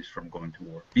proxies from going to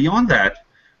war. Beyond that,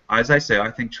 as I say, I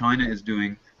think China is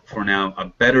doing, for now, a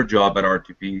better job at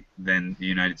R2P than the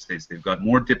United States. They've got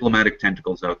more diplomatic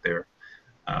tentacles out there.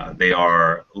 They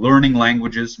are learning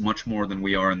languages much more than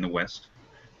we are in the West,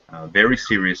 very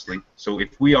seriously. So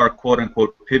if we are,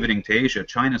 quote-unquote, pivoting to Asia,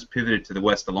 China's pivoted to the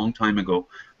West a long time ago,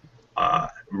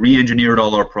 re-engineered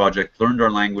all our projects, learned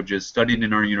our languages, studied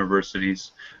in our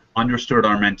universities, understood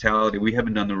our mentality. We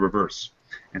haven't done the reverse.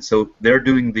 And so they're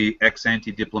doing the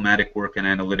ex-ante diplomatic work and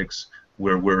analytics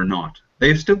where we're not.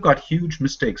 They've still got huge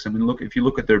mistakes. I mean, look, if you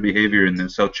look at their behavior in the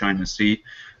South China Sea,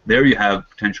 there you have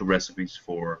potential recipes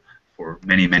for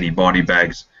many, many body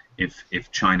bags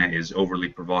if China is overly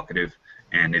provocative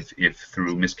and if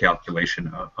through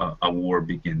miscalculation a war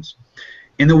begins.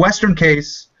 In the Western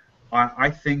case, I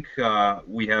think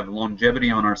we have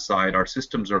longevity on our side. Our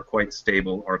systems are quite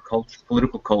stable. Our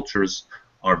political cultures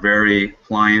are very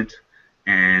pliant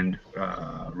and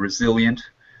resilient.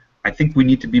 I think we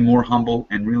need to be more humble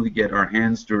and really get our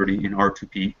hands dirty in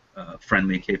R2P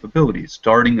friendly capabilities,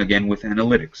 starting again with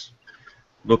analytics.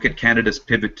 Look at Canada's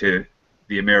pivot to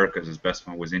the Americas, as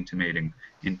Bessma was intimating,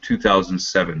 in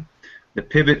 2007. The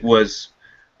pivot was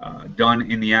done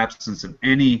in the absence of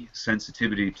any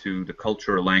sensitivity to the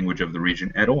culture or language of the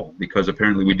region at all, because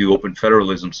apparently we do open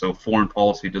federalism, so foreign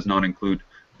policy does not include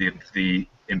the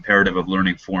imperative of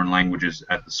learning foreign languages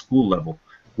at the school level,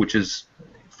 which is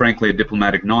frankly a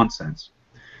diplomatic nonsense.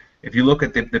 If you look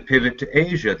at the pivot to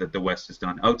Asia that the West has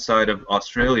done, outside of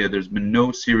Australia, there's been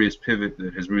no serious pivot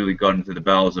that has really gotten to the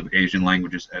bowels of Asian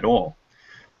languages at all.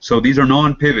 So these are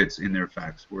non-pivots in their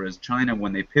facts, whereas China,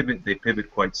 when they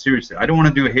pivot quite seriously. I don't want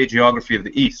to do a hagiography of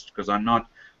the East, because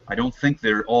I don't think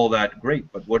they're all that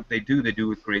great, but what they do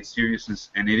with great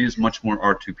seriousness, and it is much more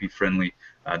R2P friendly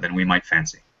than we might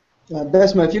fancy.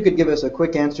 Bessma, if you could give us a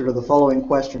quick answer to the following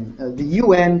question. The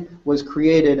UN was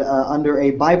created under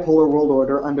a bipolar world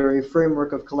order, under a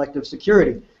framework of collective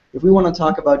security. If we want to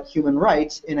talk about human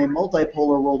rights in a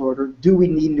multipolar world order, do we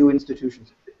need new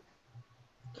institutions?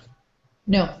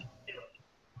 No.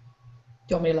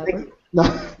 Do you want me to elaborate?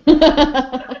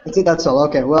 No. That's all.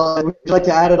 Okay. Well, would you like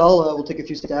to add it all? We'll take a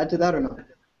few seconds to add to that, or no?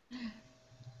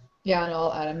 Yeah, no,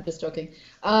 I'll add. I'm just joking.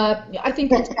 I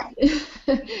think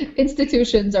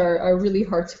institutions are really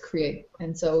hard to create,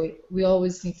 and so we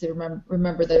always need to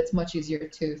remember that it's much easier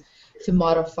to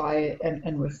modify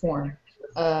and reform.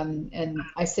 And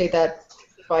I say that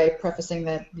by prefacing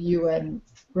that the UN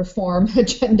reform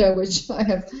agenda, which I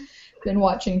have been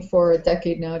watching for a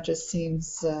decade now, just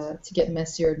seems to get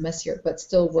messier and messier, but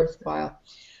still worthwhile.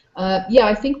 Yeah,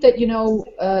 I think that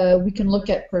we can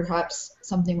look at perhaps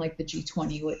something like the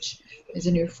G20, which is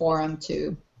a new forum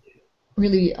to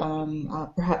really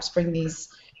perhaps bring these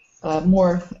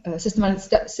more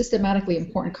systematically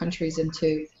important countries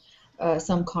into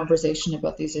some conversation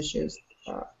about these issues.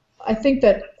 I think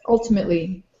that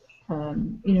ultimately,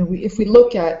 if we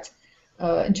look at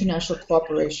international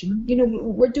cooperation,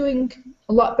 we're doing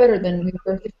a lot better than we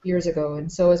were 50 years ago. And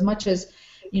so as much as,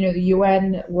 the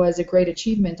UN was a great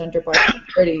achievement under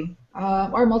bipolarity,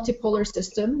 our multipolar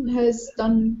system has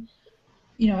done,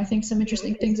 I think some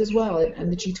interesting things as well,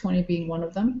 and the G20 being one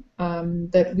of them,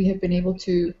 that we have been able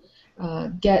to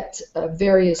get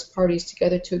various parties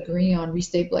together to agree on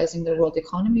restabilizing the world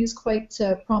economy is quite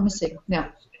promising.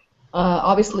 Now,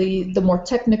 Obviously, the more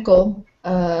technical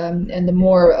and the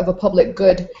more of a public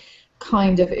good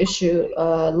kind of issue,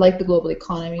 like the global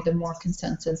economy, the more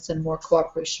consensus and more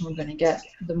cooperation we're going to get.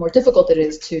 The more difficult it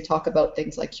is to talk about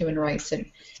things like human rights and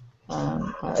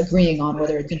agreeing on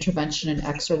whether it's intervention in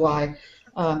X or Y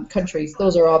countries.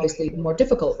 Those are obviously the more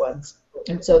difficult ones.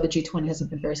 And so the G20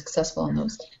 hasn't been very successful in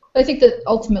those. But I think that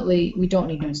ultimately we don't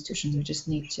need new institutions. We just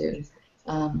need to,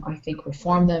 I think,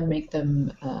 reform them, make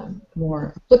them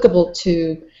more applicable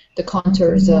to the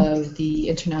contours of the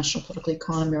international political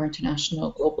economy or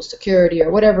international global security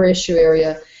or whatever issue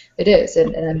area it is.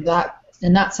 And in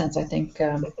that sense, I think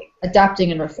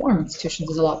adapting and reform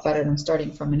institutions is a lot better than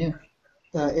starting from anew.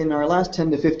 In our last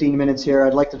 10 to 15 minutes here,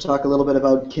 I'd like to talk a little bit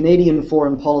about Canadian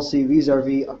foreign policy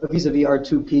vis-a-vis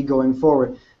R2P going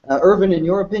forward. Irvin, in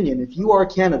your opinion, if you are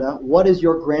Canada, what is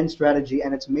your grand strategy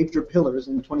and its major pillars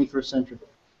in the 21st century?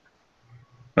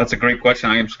 That's a great question.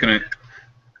 I am just going to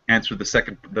answer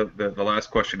the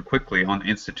last question quickly on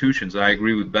institutions. I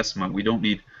agree with Bessma. We don't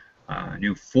need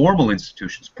new formal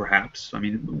institutions, perhaps. I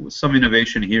mean, some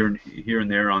innovation here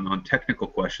and there on technical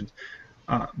questions.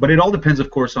 But it all depends, of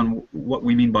course, on what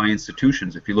we mean by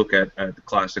institutions. If you look at the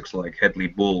classics like Hedley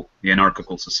Bull, The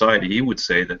Anarchical Society, he would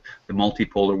say that the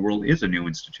multipolar world is a new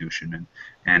institution,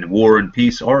 and war and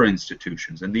peace are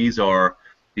institutions. And these are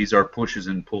pushes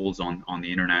and pulls on the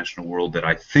international world that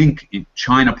I think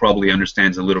China probably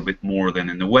understands a little bit more than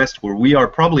in the West, where we are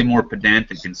probably more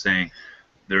pedantic in saying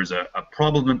there's a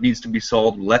problem that needs to be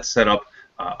solved. Let's set up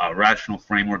a rational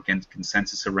framework and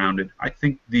consensus around it. I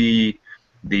think the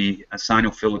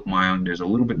Sinophilic mind is a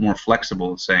little bit more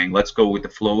flexible, saying let's go with the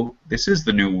flow. This is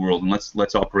the new world, and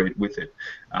let's operate with it.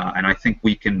 And I think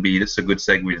we can be. This is a good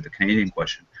segue to the Canadian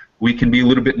question. We can be a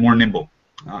little bit more nimble.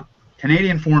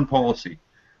 Canadian foreign policy.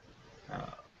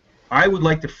 I would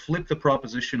like to flip the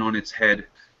proposition on its head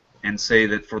and say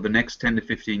that for the next 10 to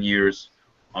 15 years,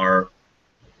 our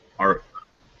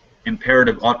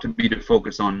imperative ought to be to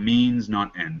focus on means,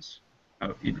 not ends.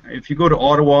 If you go to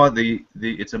Ottawa,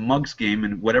 it's a mugs game,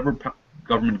 and whatever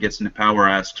government gets into power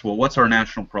asks, well, what's our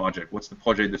national project? What's the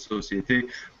projet de société?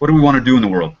 What do we want to do in the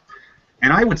world?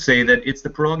 And I would say that it's the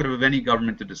prerogative of any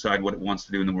government to decide what it wants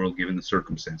to do in the world given the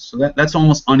circumstance. So that's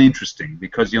almost uninteresting,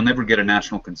 because you'll never get a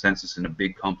national consensus in a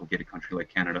big, complicated country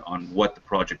like Canada on what the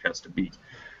project has to be.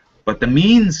 But the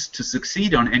means to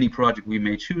succeed on any project we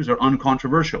may choose are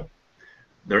uncontroversial.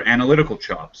 They're analytical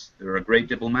chops. They're a great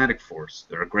diplomatic force.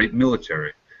 They're a great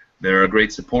military. They're a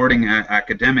great supporting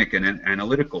academic and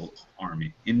analytical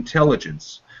army.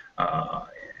 Intelligence,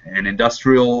 an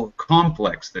industrial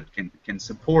complex that can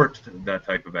support that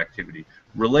type of activity.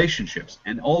 Relationships.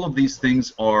 And all of these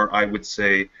things are, I would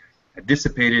say,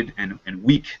 dissipated and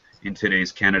weak in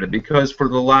today's Canada, because for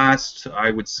the last, I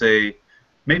would say,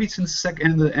 maybe since since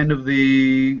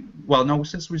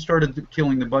we started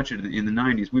killing the budget in the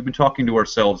 90s, we've been talking to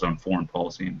ourselves on foreign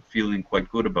policy and feeling quite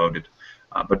good about it.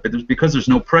 But because there's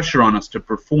no pressure on us to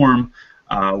perform,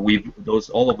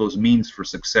 all of those means for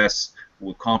success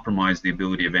will compromise the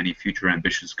ability of any future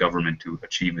ambitious government to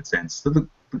achieve its ends.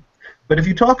 But if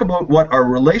you talk about what our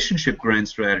relationship grand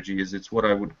strategy is, it's what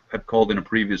I would have called in a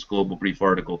previous Global Brief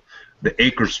article the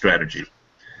acre strategy.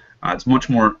 It's much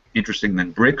more interesting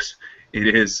than BRICS.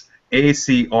 It is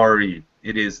ACRE.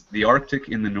 It is the Arctic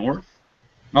in the north.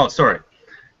 Oh, sorry.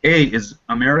 A is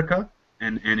America,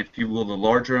 and if you will, the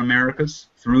larger Americas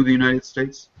through the United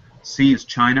States. C is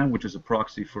China, which is a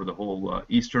proxy for the whole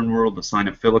Eastern world, the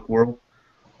Sinophilic world.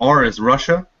 R is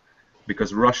Russia,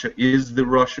 because Russia is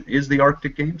the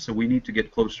Arctic game, so we need to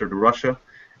get closer to Russia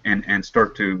and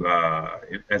start to,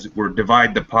 as it were,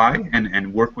 divide the pie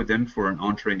and work with them for an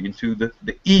entree into the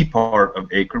E part of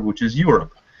acre, which is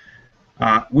Europe.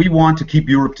 We want to keep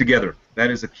Europe together.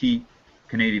 That is a key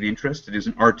Canadian interest. It is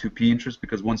an R2P interest,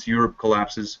 because once Europe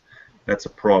collapses, that's a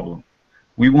problem.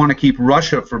 We want to keep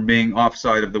Russia from being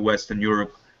offside of the West and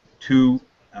Europe too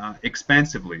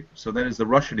expansively. So that is the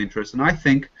Russian interest. And I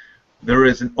think there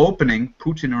is an opening,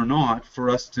 Putin or not, for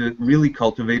us to really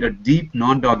cultivate a deep,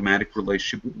 non-dogmatic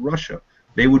relationship with Russia.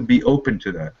 They would be open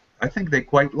to that. I think they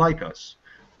quite like us.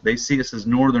 They see us as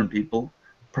northern people.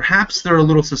 Perhaps they're a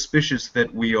little suspicious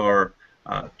that we are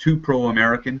too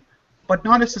pro-American, but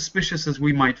not as suspicious as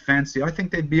we might fancy. I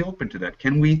think they'd be open to that.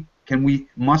 Can we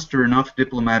muster enough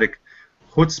diplomatic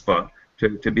chutzpah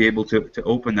to be able to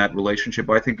open that relationship?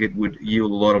 I think it would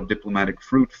yield a lot of diplomatic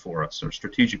fruit for us, or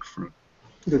strategic fruit.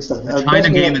 Good stuff. The China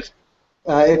game is...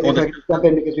 if I could jump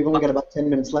in, because we've only got about 10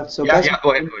 minutes left. So, go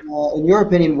ahead. In your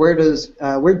opinion, where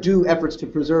do efforts to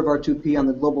preserve R2P on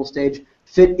the global stage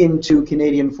fit into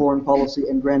Canadian foreign policy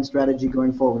and grand strategy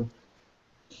going forward?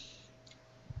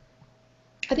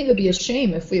 I think it would be a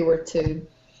shame if we were to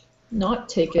not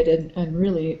take it and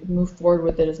really move forward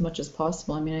with it as much as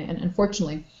possible. I mean, and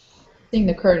unfortunately, seeing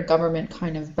the current government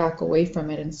kind of back away from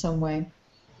it in some way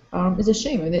is a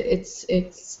shame. I mean, it's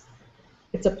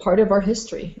a part of our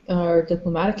history, our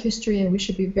diplomatic history, and we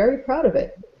should be very proud of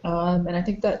it. And I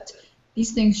think that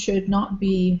these things should not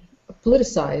be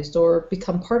politicized or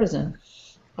become partisan.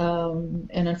 And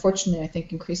unfortunately, I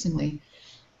think increasingly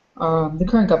the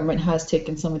current government has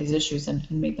taken some of these issues and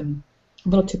made them a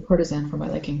little too partisan for my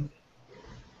liking.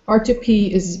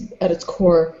 R2P is at its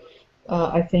core,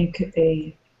 I think,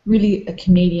 really a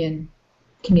Canadian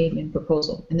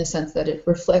proposal in the sense that it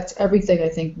reflects everything I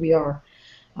think we are,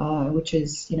 which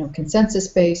is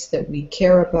consensus-based, that we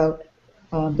care about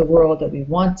the world, that we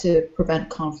want to prevent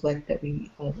conflict, that we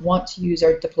want to use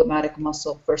our diplomatic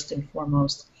muscle first and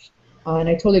foremost. And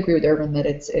I totally agree with Irvin that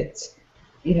it's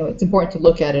important to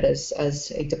look at it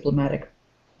as a diplomatic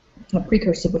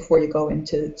precursor before you go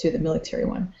into the military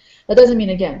one. That doesn't mean,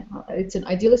 again, it's an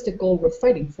idealistic goal worth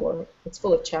fighting for. It's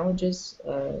full of challenges.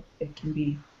 It can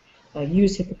be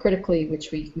used hypocritically,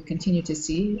 which we continue to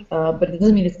see, but it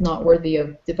doesn't mean it's not worthy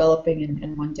of developing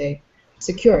and one day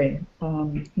securing.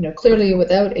 Clearly,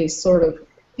 without a sort of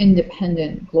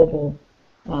independent global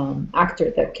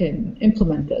actor that can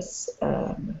implement this,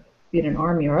 be it an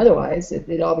army or otherwise,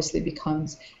 it obviously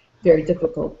becomes very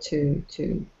difficult to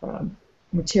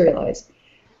materialize.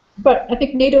 But I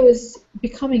think NATO is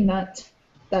becoming that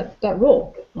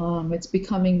role. It's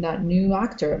becoming that new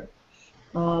actor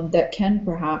that can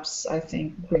perhaps, I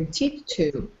think, bring teeth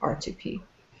to R2P.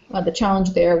 The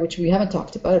challenge there, which we haven't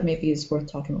talked about, maybe is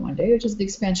worth talking about one day, which is the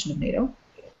expansion of NATO.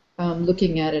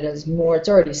 Looking at it as more, it's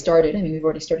already started. I mean, we've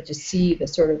already started to see the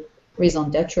sort of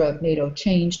raison d'etre of NATO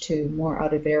change to more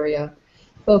out-of-area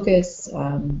focus.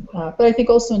 But I think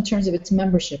also in terms of its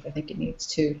membership, I think it needs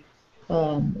to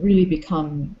really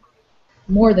become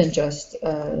more than just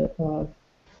the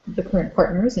current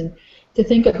partners, and to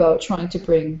think about trying to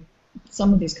bring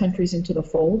some of these countries into the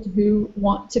fold who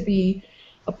want to be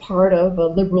a part of a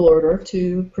liberal order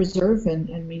to preserve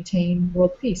and maintain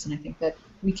world peace. And I think that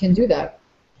we can do that.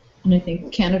 And I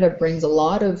think Canada brings a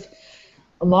lot of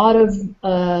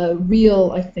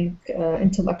real, I think,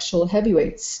 intellectual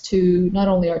heavyweights to not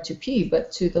only R2P,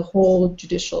 but to the whole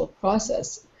judicial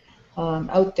process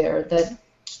out there that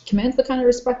commands the kind of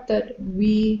respect that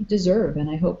we deserve. And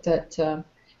I hope that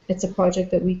it's a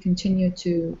project that we continue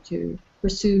to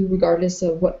pursue regardless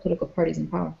of what political party's in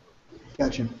power.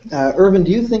 Gotcha. Irvin,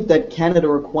 do you think that Canada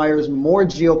requires more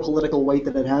geopolitical weight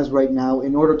than it has right now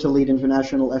in order to lead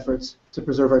international efforts to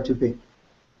preserve R2P?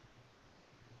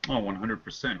 Oh,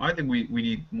 100%. I think we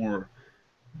need more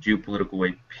geopolitical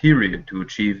weight, period, to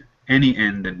achieve any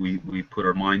end that we put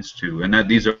our minds to. And that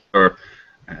these are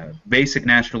basic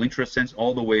national interest ends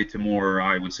all the way to more,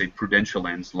 I would say, prudential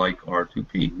ends like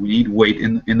R2P. We need weight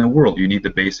in the world. You need the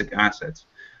basic assets.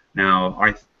 Now,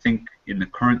 I think in the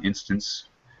current instance,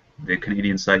 the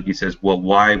Canadian side, says, well,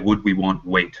 why would we want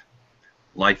weight?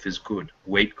 Life is good.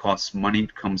 Weight costs money.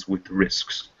 It comes with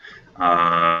risks.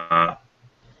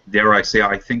 Dare I say,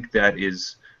 I think that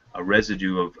is a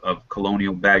residue of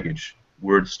colonial baggage.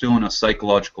 We're still in a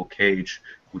psychological cage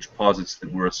which posits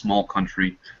that we're a small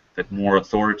country, that more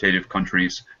authoritative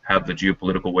countries have the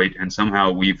geopolitical weight, and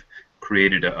somehow we've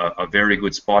created a very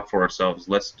good spot for ourselves.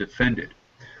 Let's defend it.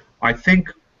 I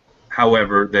think,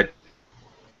 however, that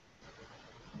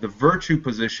the virtue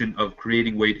position of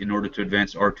creating weight in order to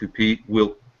advance R2P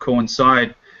will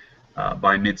coincide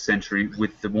by mid-century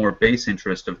with the more base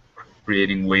interest of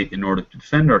creating weight in order to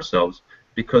defend ourselves,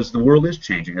 because the world is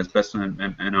changing. As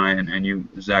Bessma and I and you,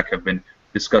 Zach, have been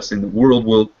discussing, the world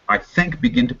will, I think,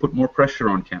 begin to put more pressure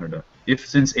on Canada. If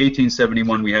since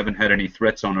 1871 we haven't had any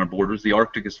threats on our borders, the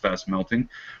Arctic is fast melting,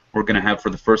 we're going to have for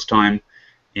the first time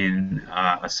in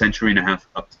a century and a half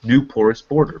a new porous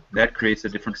border. That creates a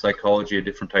different psychology, a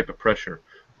different type of pressure.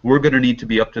 We're going to need to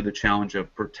be up to the challenge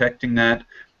of protecting that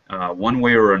one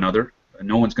way or another.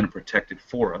 No one's going to protect it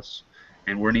for us,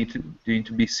 and we need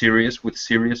to be serious with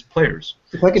serious players.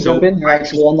 If I could jump in here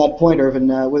actually on that point, Irvin,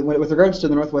 with regards to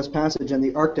the Northwest Passage and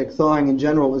the Arctic thawing in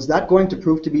general, is that going to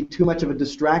prove to be too much of a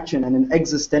distraction and an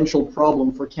existential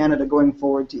problem for Canada going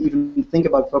forward to even think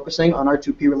about focusing on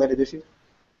R2P related issues?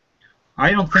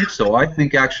 I don't think so. I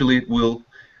think actually it will,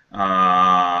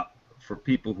 for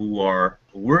people who are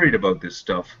worried about this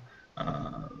stuff,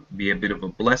 be a bit of a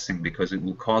blessing, because it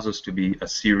will cause us to be a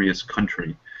serious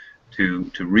country, to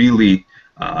really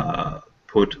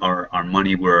put our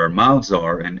money where our mouths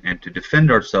are, and to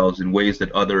defend ourselves in ways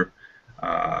that other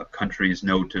countries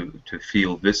know to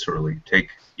feel viscerally. Take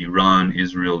Iran,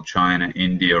 Israel, China,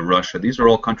 India, Russia. These are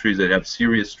all countries that have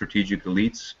serious strategic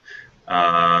elites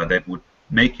that would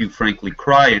make you frankly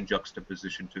cry in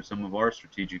juxtaposition to some of our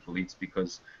strategic elites,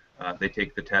 because they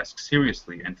take the task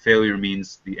seriously, and failure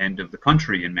means the end of the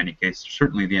country in many cases,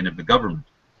 certainly the end of the government.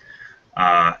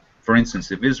 For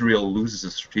instance, if Israel loses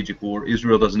a strategic war,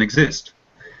 Israel doesn't exist.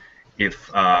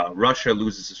 If Russia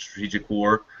loses a strategic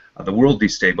war, the world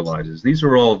destabilizes. These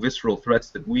are all visceral threats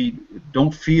that we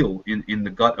don't feel in the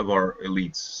gut of our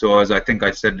elites. So as I think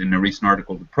I said in a recent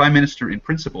article, the Prime Minister in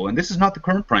principle, and this is not the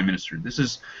current Prime Minister, this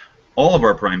is all of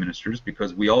our Prime Ministers,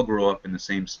 because we all grow up in the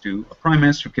same stew. A Prime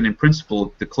Minister can in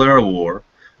principle declare a war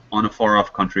on a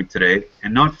far-off country today,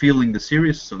 and not feeling the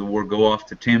seriousness of the war, go off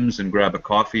to Tim's and grab a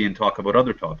coffee and talk about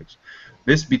other topics.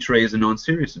 This betrays a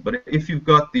non-seriousness. But if you've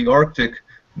got the Arctic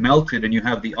melted and you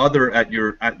have the other at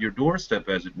your doorstep,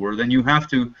 as it were, then you have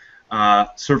to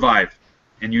survive,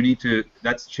 and you need to.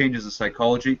 That changes the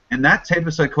psychology, and that type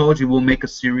of psychology will make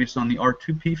us serious on the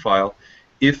R2P file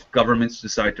if governments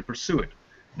decide to pursue it.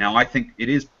 Now, I think it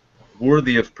is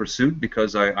worthy of pursuit,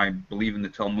 because I believe in the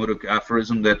Talmudic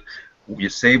aphorism that you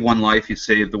save one life, you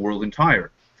save the world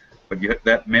entire. But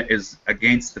that is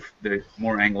against the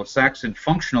more Anglo-Saxon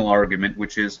functional argument,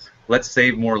 which is let's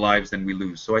save more lives than we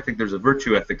lose. So I think there's a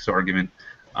virtue ethics argument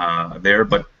there,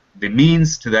 but the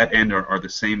means to that end are the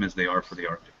same as they are for the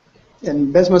Arctic.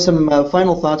 And Bessma, some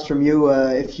final thoughts from you,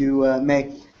 if you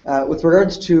may, with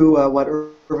regards to what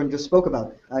Irvin just spoke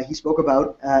about. He spoke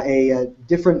about a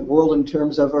different world in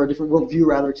terms of, or a different worldview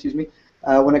rather, excuse me,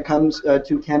 when it comes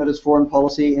to Canada's foreign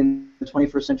policy in the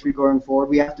 21st century going forward.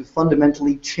 We have to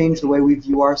fundamentally change the way we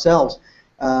view ourselves.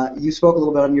 You spoke a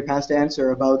little bit in your past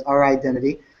answer about our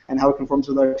identity and how it conforms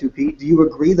with R2P. Do you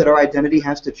agree that our identity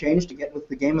has to change to get with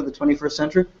the game of the 21st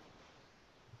century?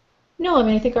 No, I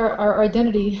mean, I think our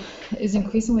identity is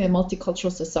increasingly a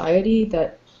multicultural society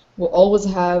that will always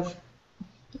have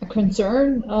a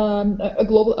concern, a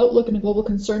global outlook and a global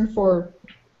concern for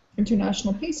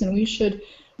international peace, and we should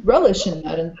relish in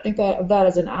that and think of that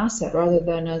as an asset rather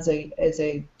than as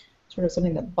a sort of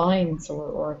something that binds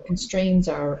or constrains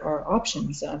our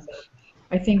options.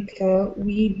 I think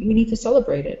we need to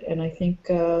celebrate it, and I think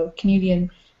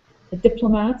Canadian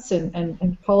diplomats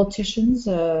and politicians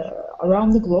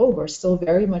around the globe are still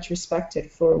very much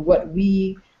respected for what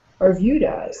we are viewed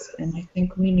as, and I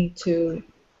think we need to,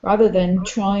 rather than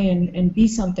try and be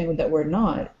something that we're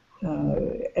not,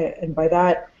 and by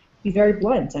that be very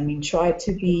blunt. I mean, try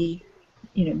to be,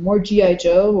 more G.I.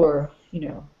 Joe, or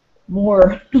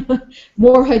more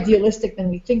more idealistic than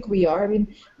we think we are. I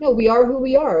mean, no, we are who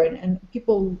we are, and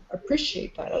people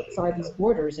appreciate that outside these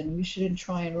borders, and we shouldn't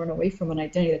try and run away from an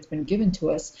identity that's been given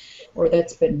to us or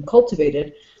that's been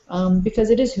cultivated, because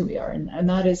it is who we are, and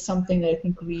that is something that I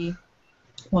think we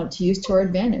want to use to our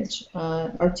advantage.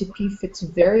 R2P fits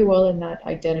very well in that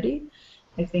identity.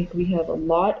 I think we have a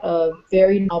lot of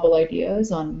very novel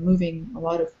ideas on moving a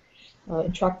lot of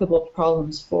intractable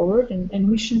problems forward, and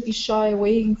we shouldn't be shy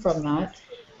away from that,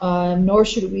 nor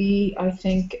should we, I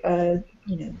think,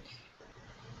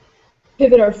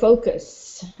 pivot our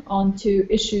focus onto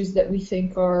issues that we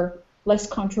think are less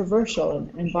controversial,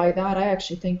 and by that I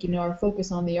actually think, our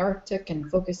focus on the Arctic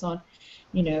and focus on,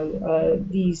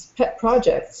 these pet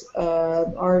projects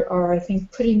are I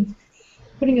think putting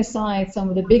aside some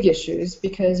of the big issues,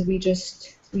 because we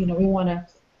just, we want to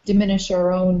diminish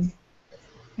our own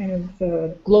kind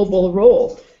of global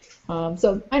role.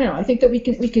 So I don't know. I think that we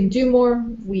can do more.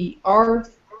 We are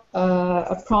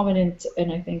a prominent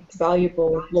and I think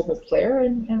valuable global player,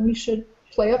 and we should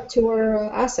play up to our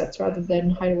assets rather than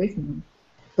hide away from them.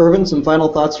 Irvin, some final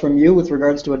thoughts from you with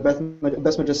regards to what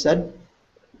Bessma just said?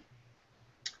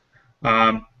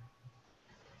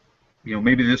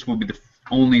 Maybe this will be the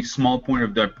only small point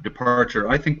of departure.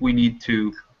 I think we need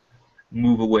to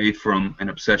move away from an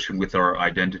obsession with our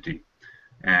identity.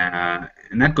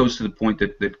 And that goes to the point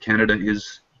that Canada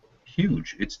is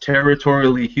huge. It's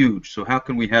territorially huge. So how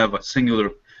can we have a singular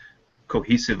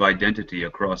cohesive identity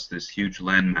across this huge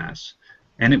landmass?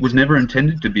 And it was never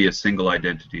intended to be a single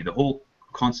identity. The whole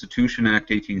Constitution Act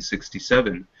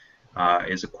 1867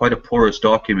 is quite a porous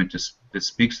document that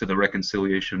speaks to the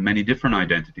reconciliation of many different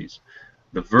identities.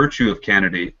 The virtue of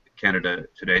Canada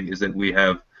today is that we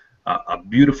have a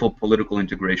beautiful political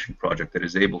integration project that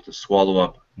is able to swallow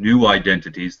up new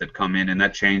identities that come in, and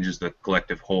that changes the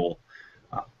collective whole.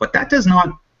 But that does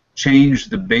not change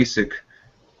the basic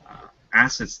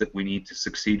assets that we need to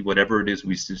succeed, whatever it is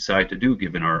we decide to do,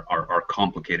 given our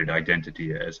complicated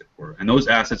identity, as it were. And those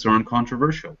assets are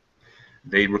uncontroversial.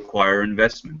 They require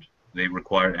investment. They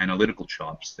require analytical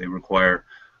chops. They require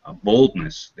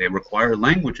boldness. They require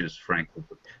languages,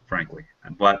 frankly.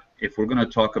 But if we're going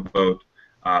to talk about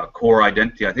core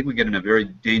identity, I think we get in a very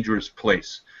dangerous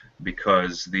place,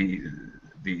 because the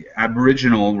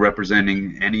Aboriginal,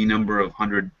 representing any number of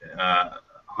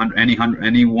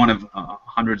any one of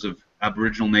hundreds of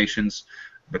Aboriginal nations,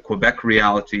 the Quebec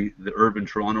reality, the urban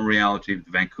Toronto reality,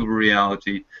 the Vancouver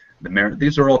reality,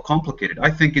 these are all complicated.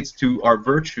 I think it's to our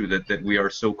virtue that we are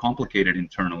so complicated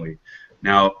internally.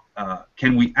 Now,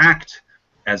 can we act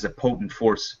as a potent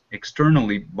force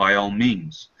externally? By all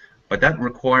means. But that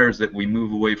requires that we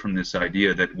move away from this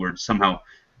idea that we're somehow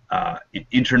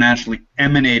internationally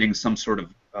emanating some sort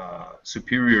of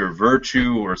superior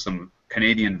virtue or some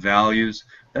Canadian values.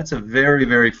 That's a very,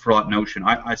 very fraught notion.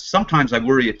 Sometimes I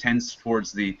worry it tends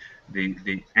towards the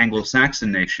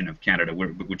Anglo-Saxon nation of Canada,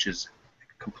 which is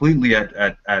completely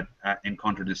in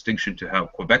contradistinction to how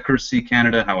Quebecers see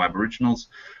Canada, how Aboriginals.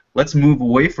 Let's move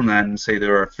away from that and say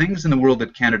there are things in the world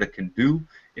that Canada can do.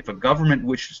 If a government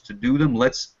wishes to do them,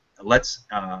 let's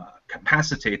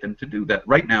capacitate them to do that.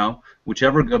 Right now,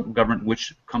 whichever government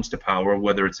which comes to power,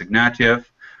 whether it's Ignatieff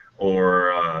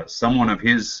or someone of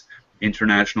his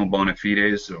international bona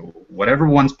fides, or whatever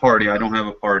one's party, I don't have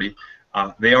a party,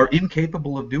 they are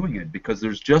incapable of doing it because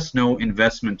there's just no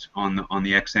investment on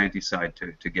the ex-ante side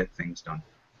to get things done.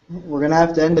 We're going to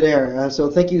have to end it there. So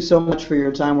thank you so much for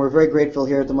your time. We're very grateful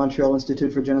here at the Montreal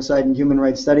Institute for Genocide and Human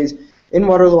Rights Studies in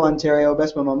Waterloo, Ontario,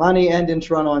 Bessma Momani, and in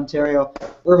Toronto, Ontario,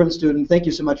 Irvin Studin. Thank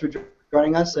you so much for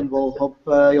joining us, and we'll hope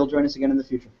you'll join us again in the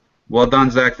future. Well done,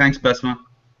 Zach. Thanks, Bessma.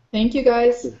 Thank you,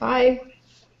 guys. Bye.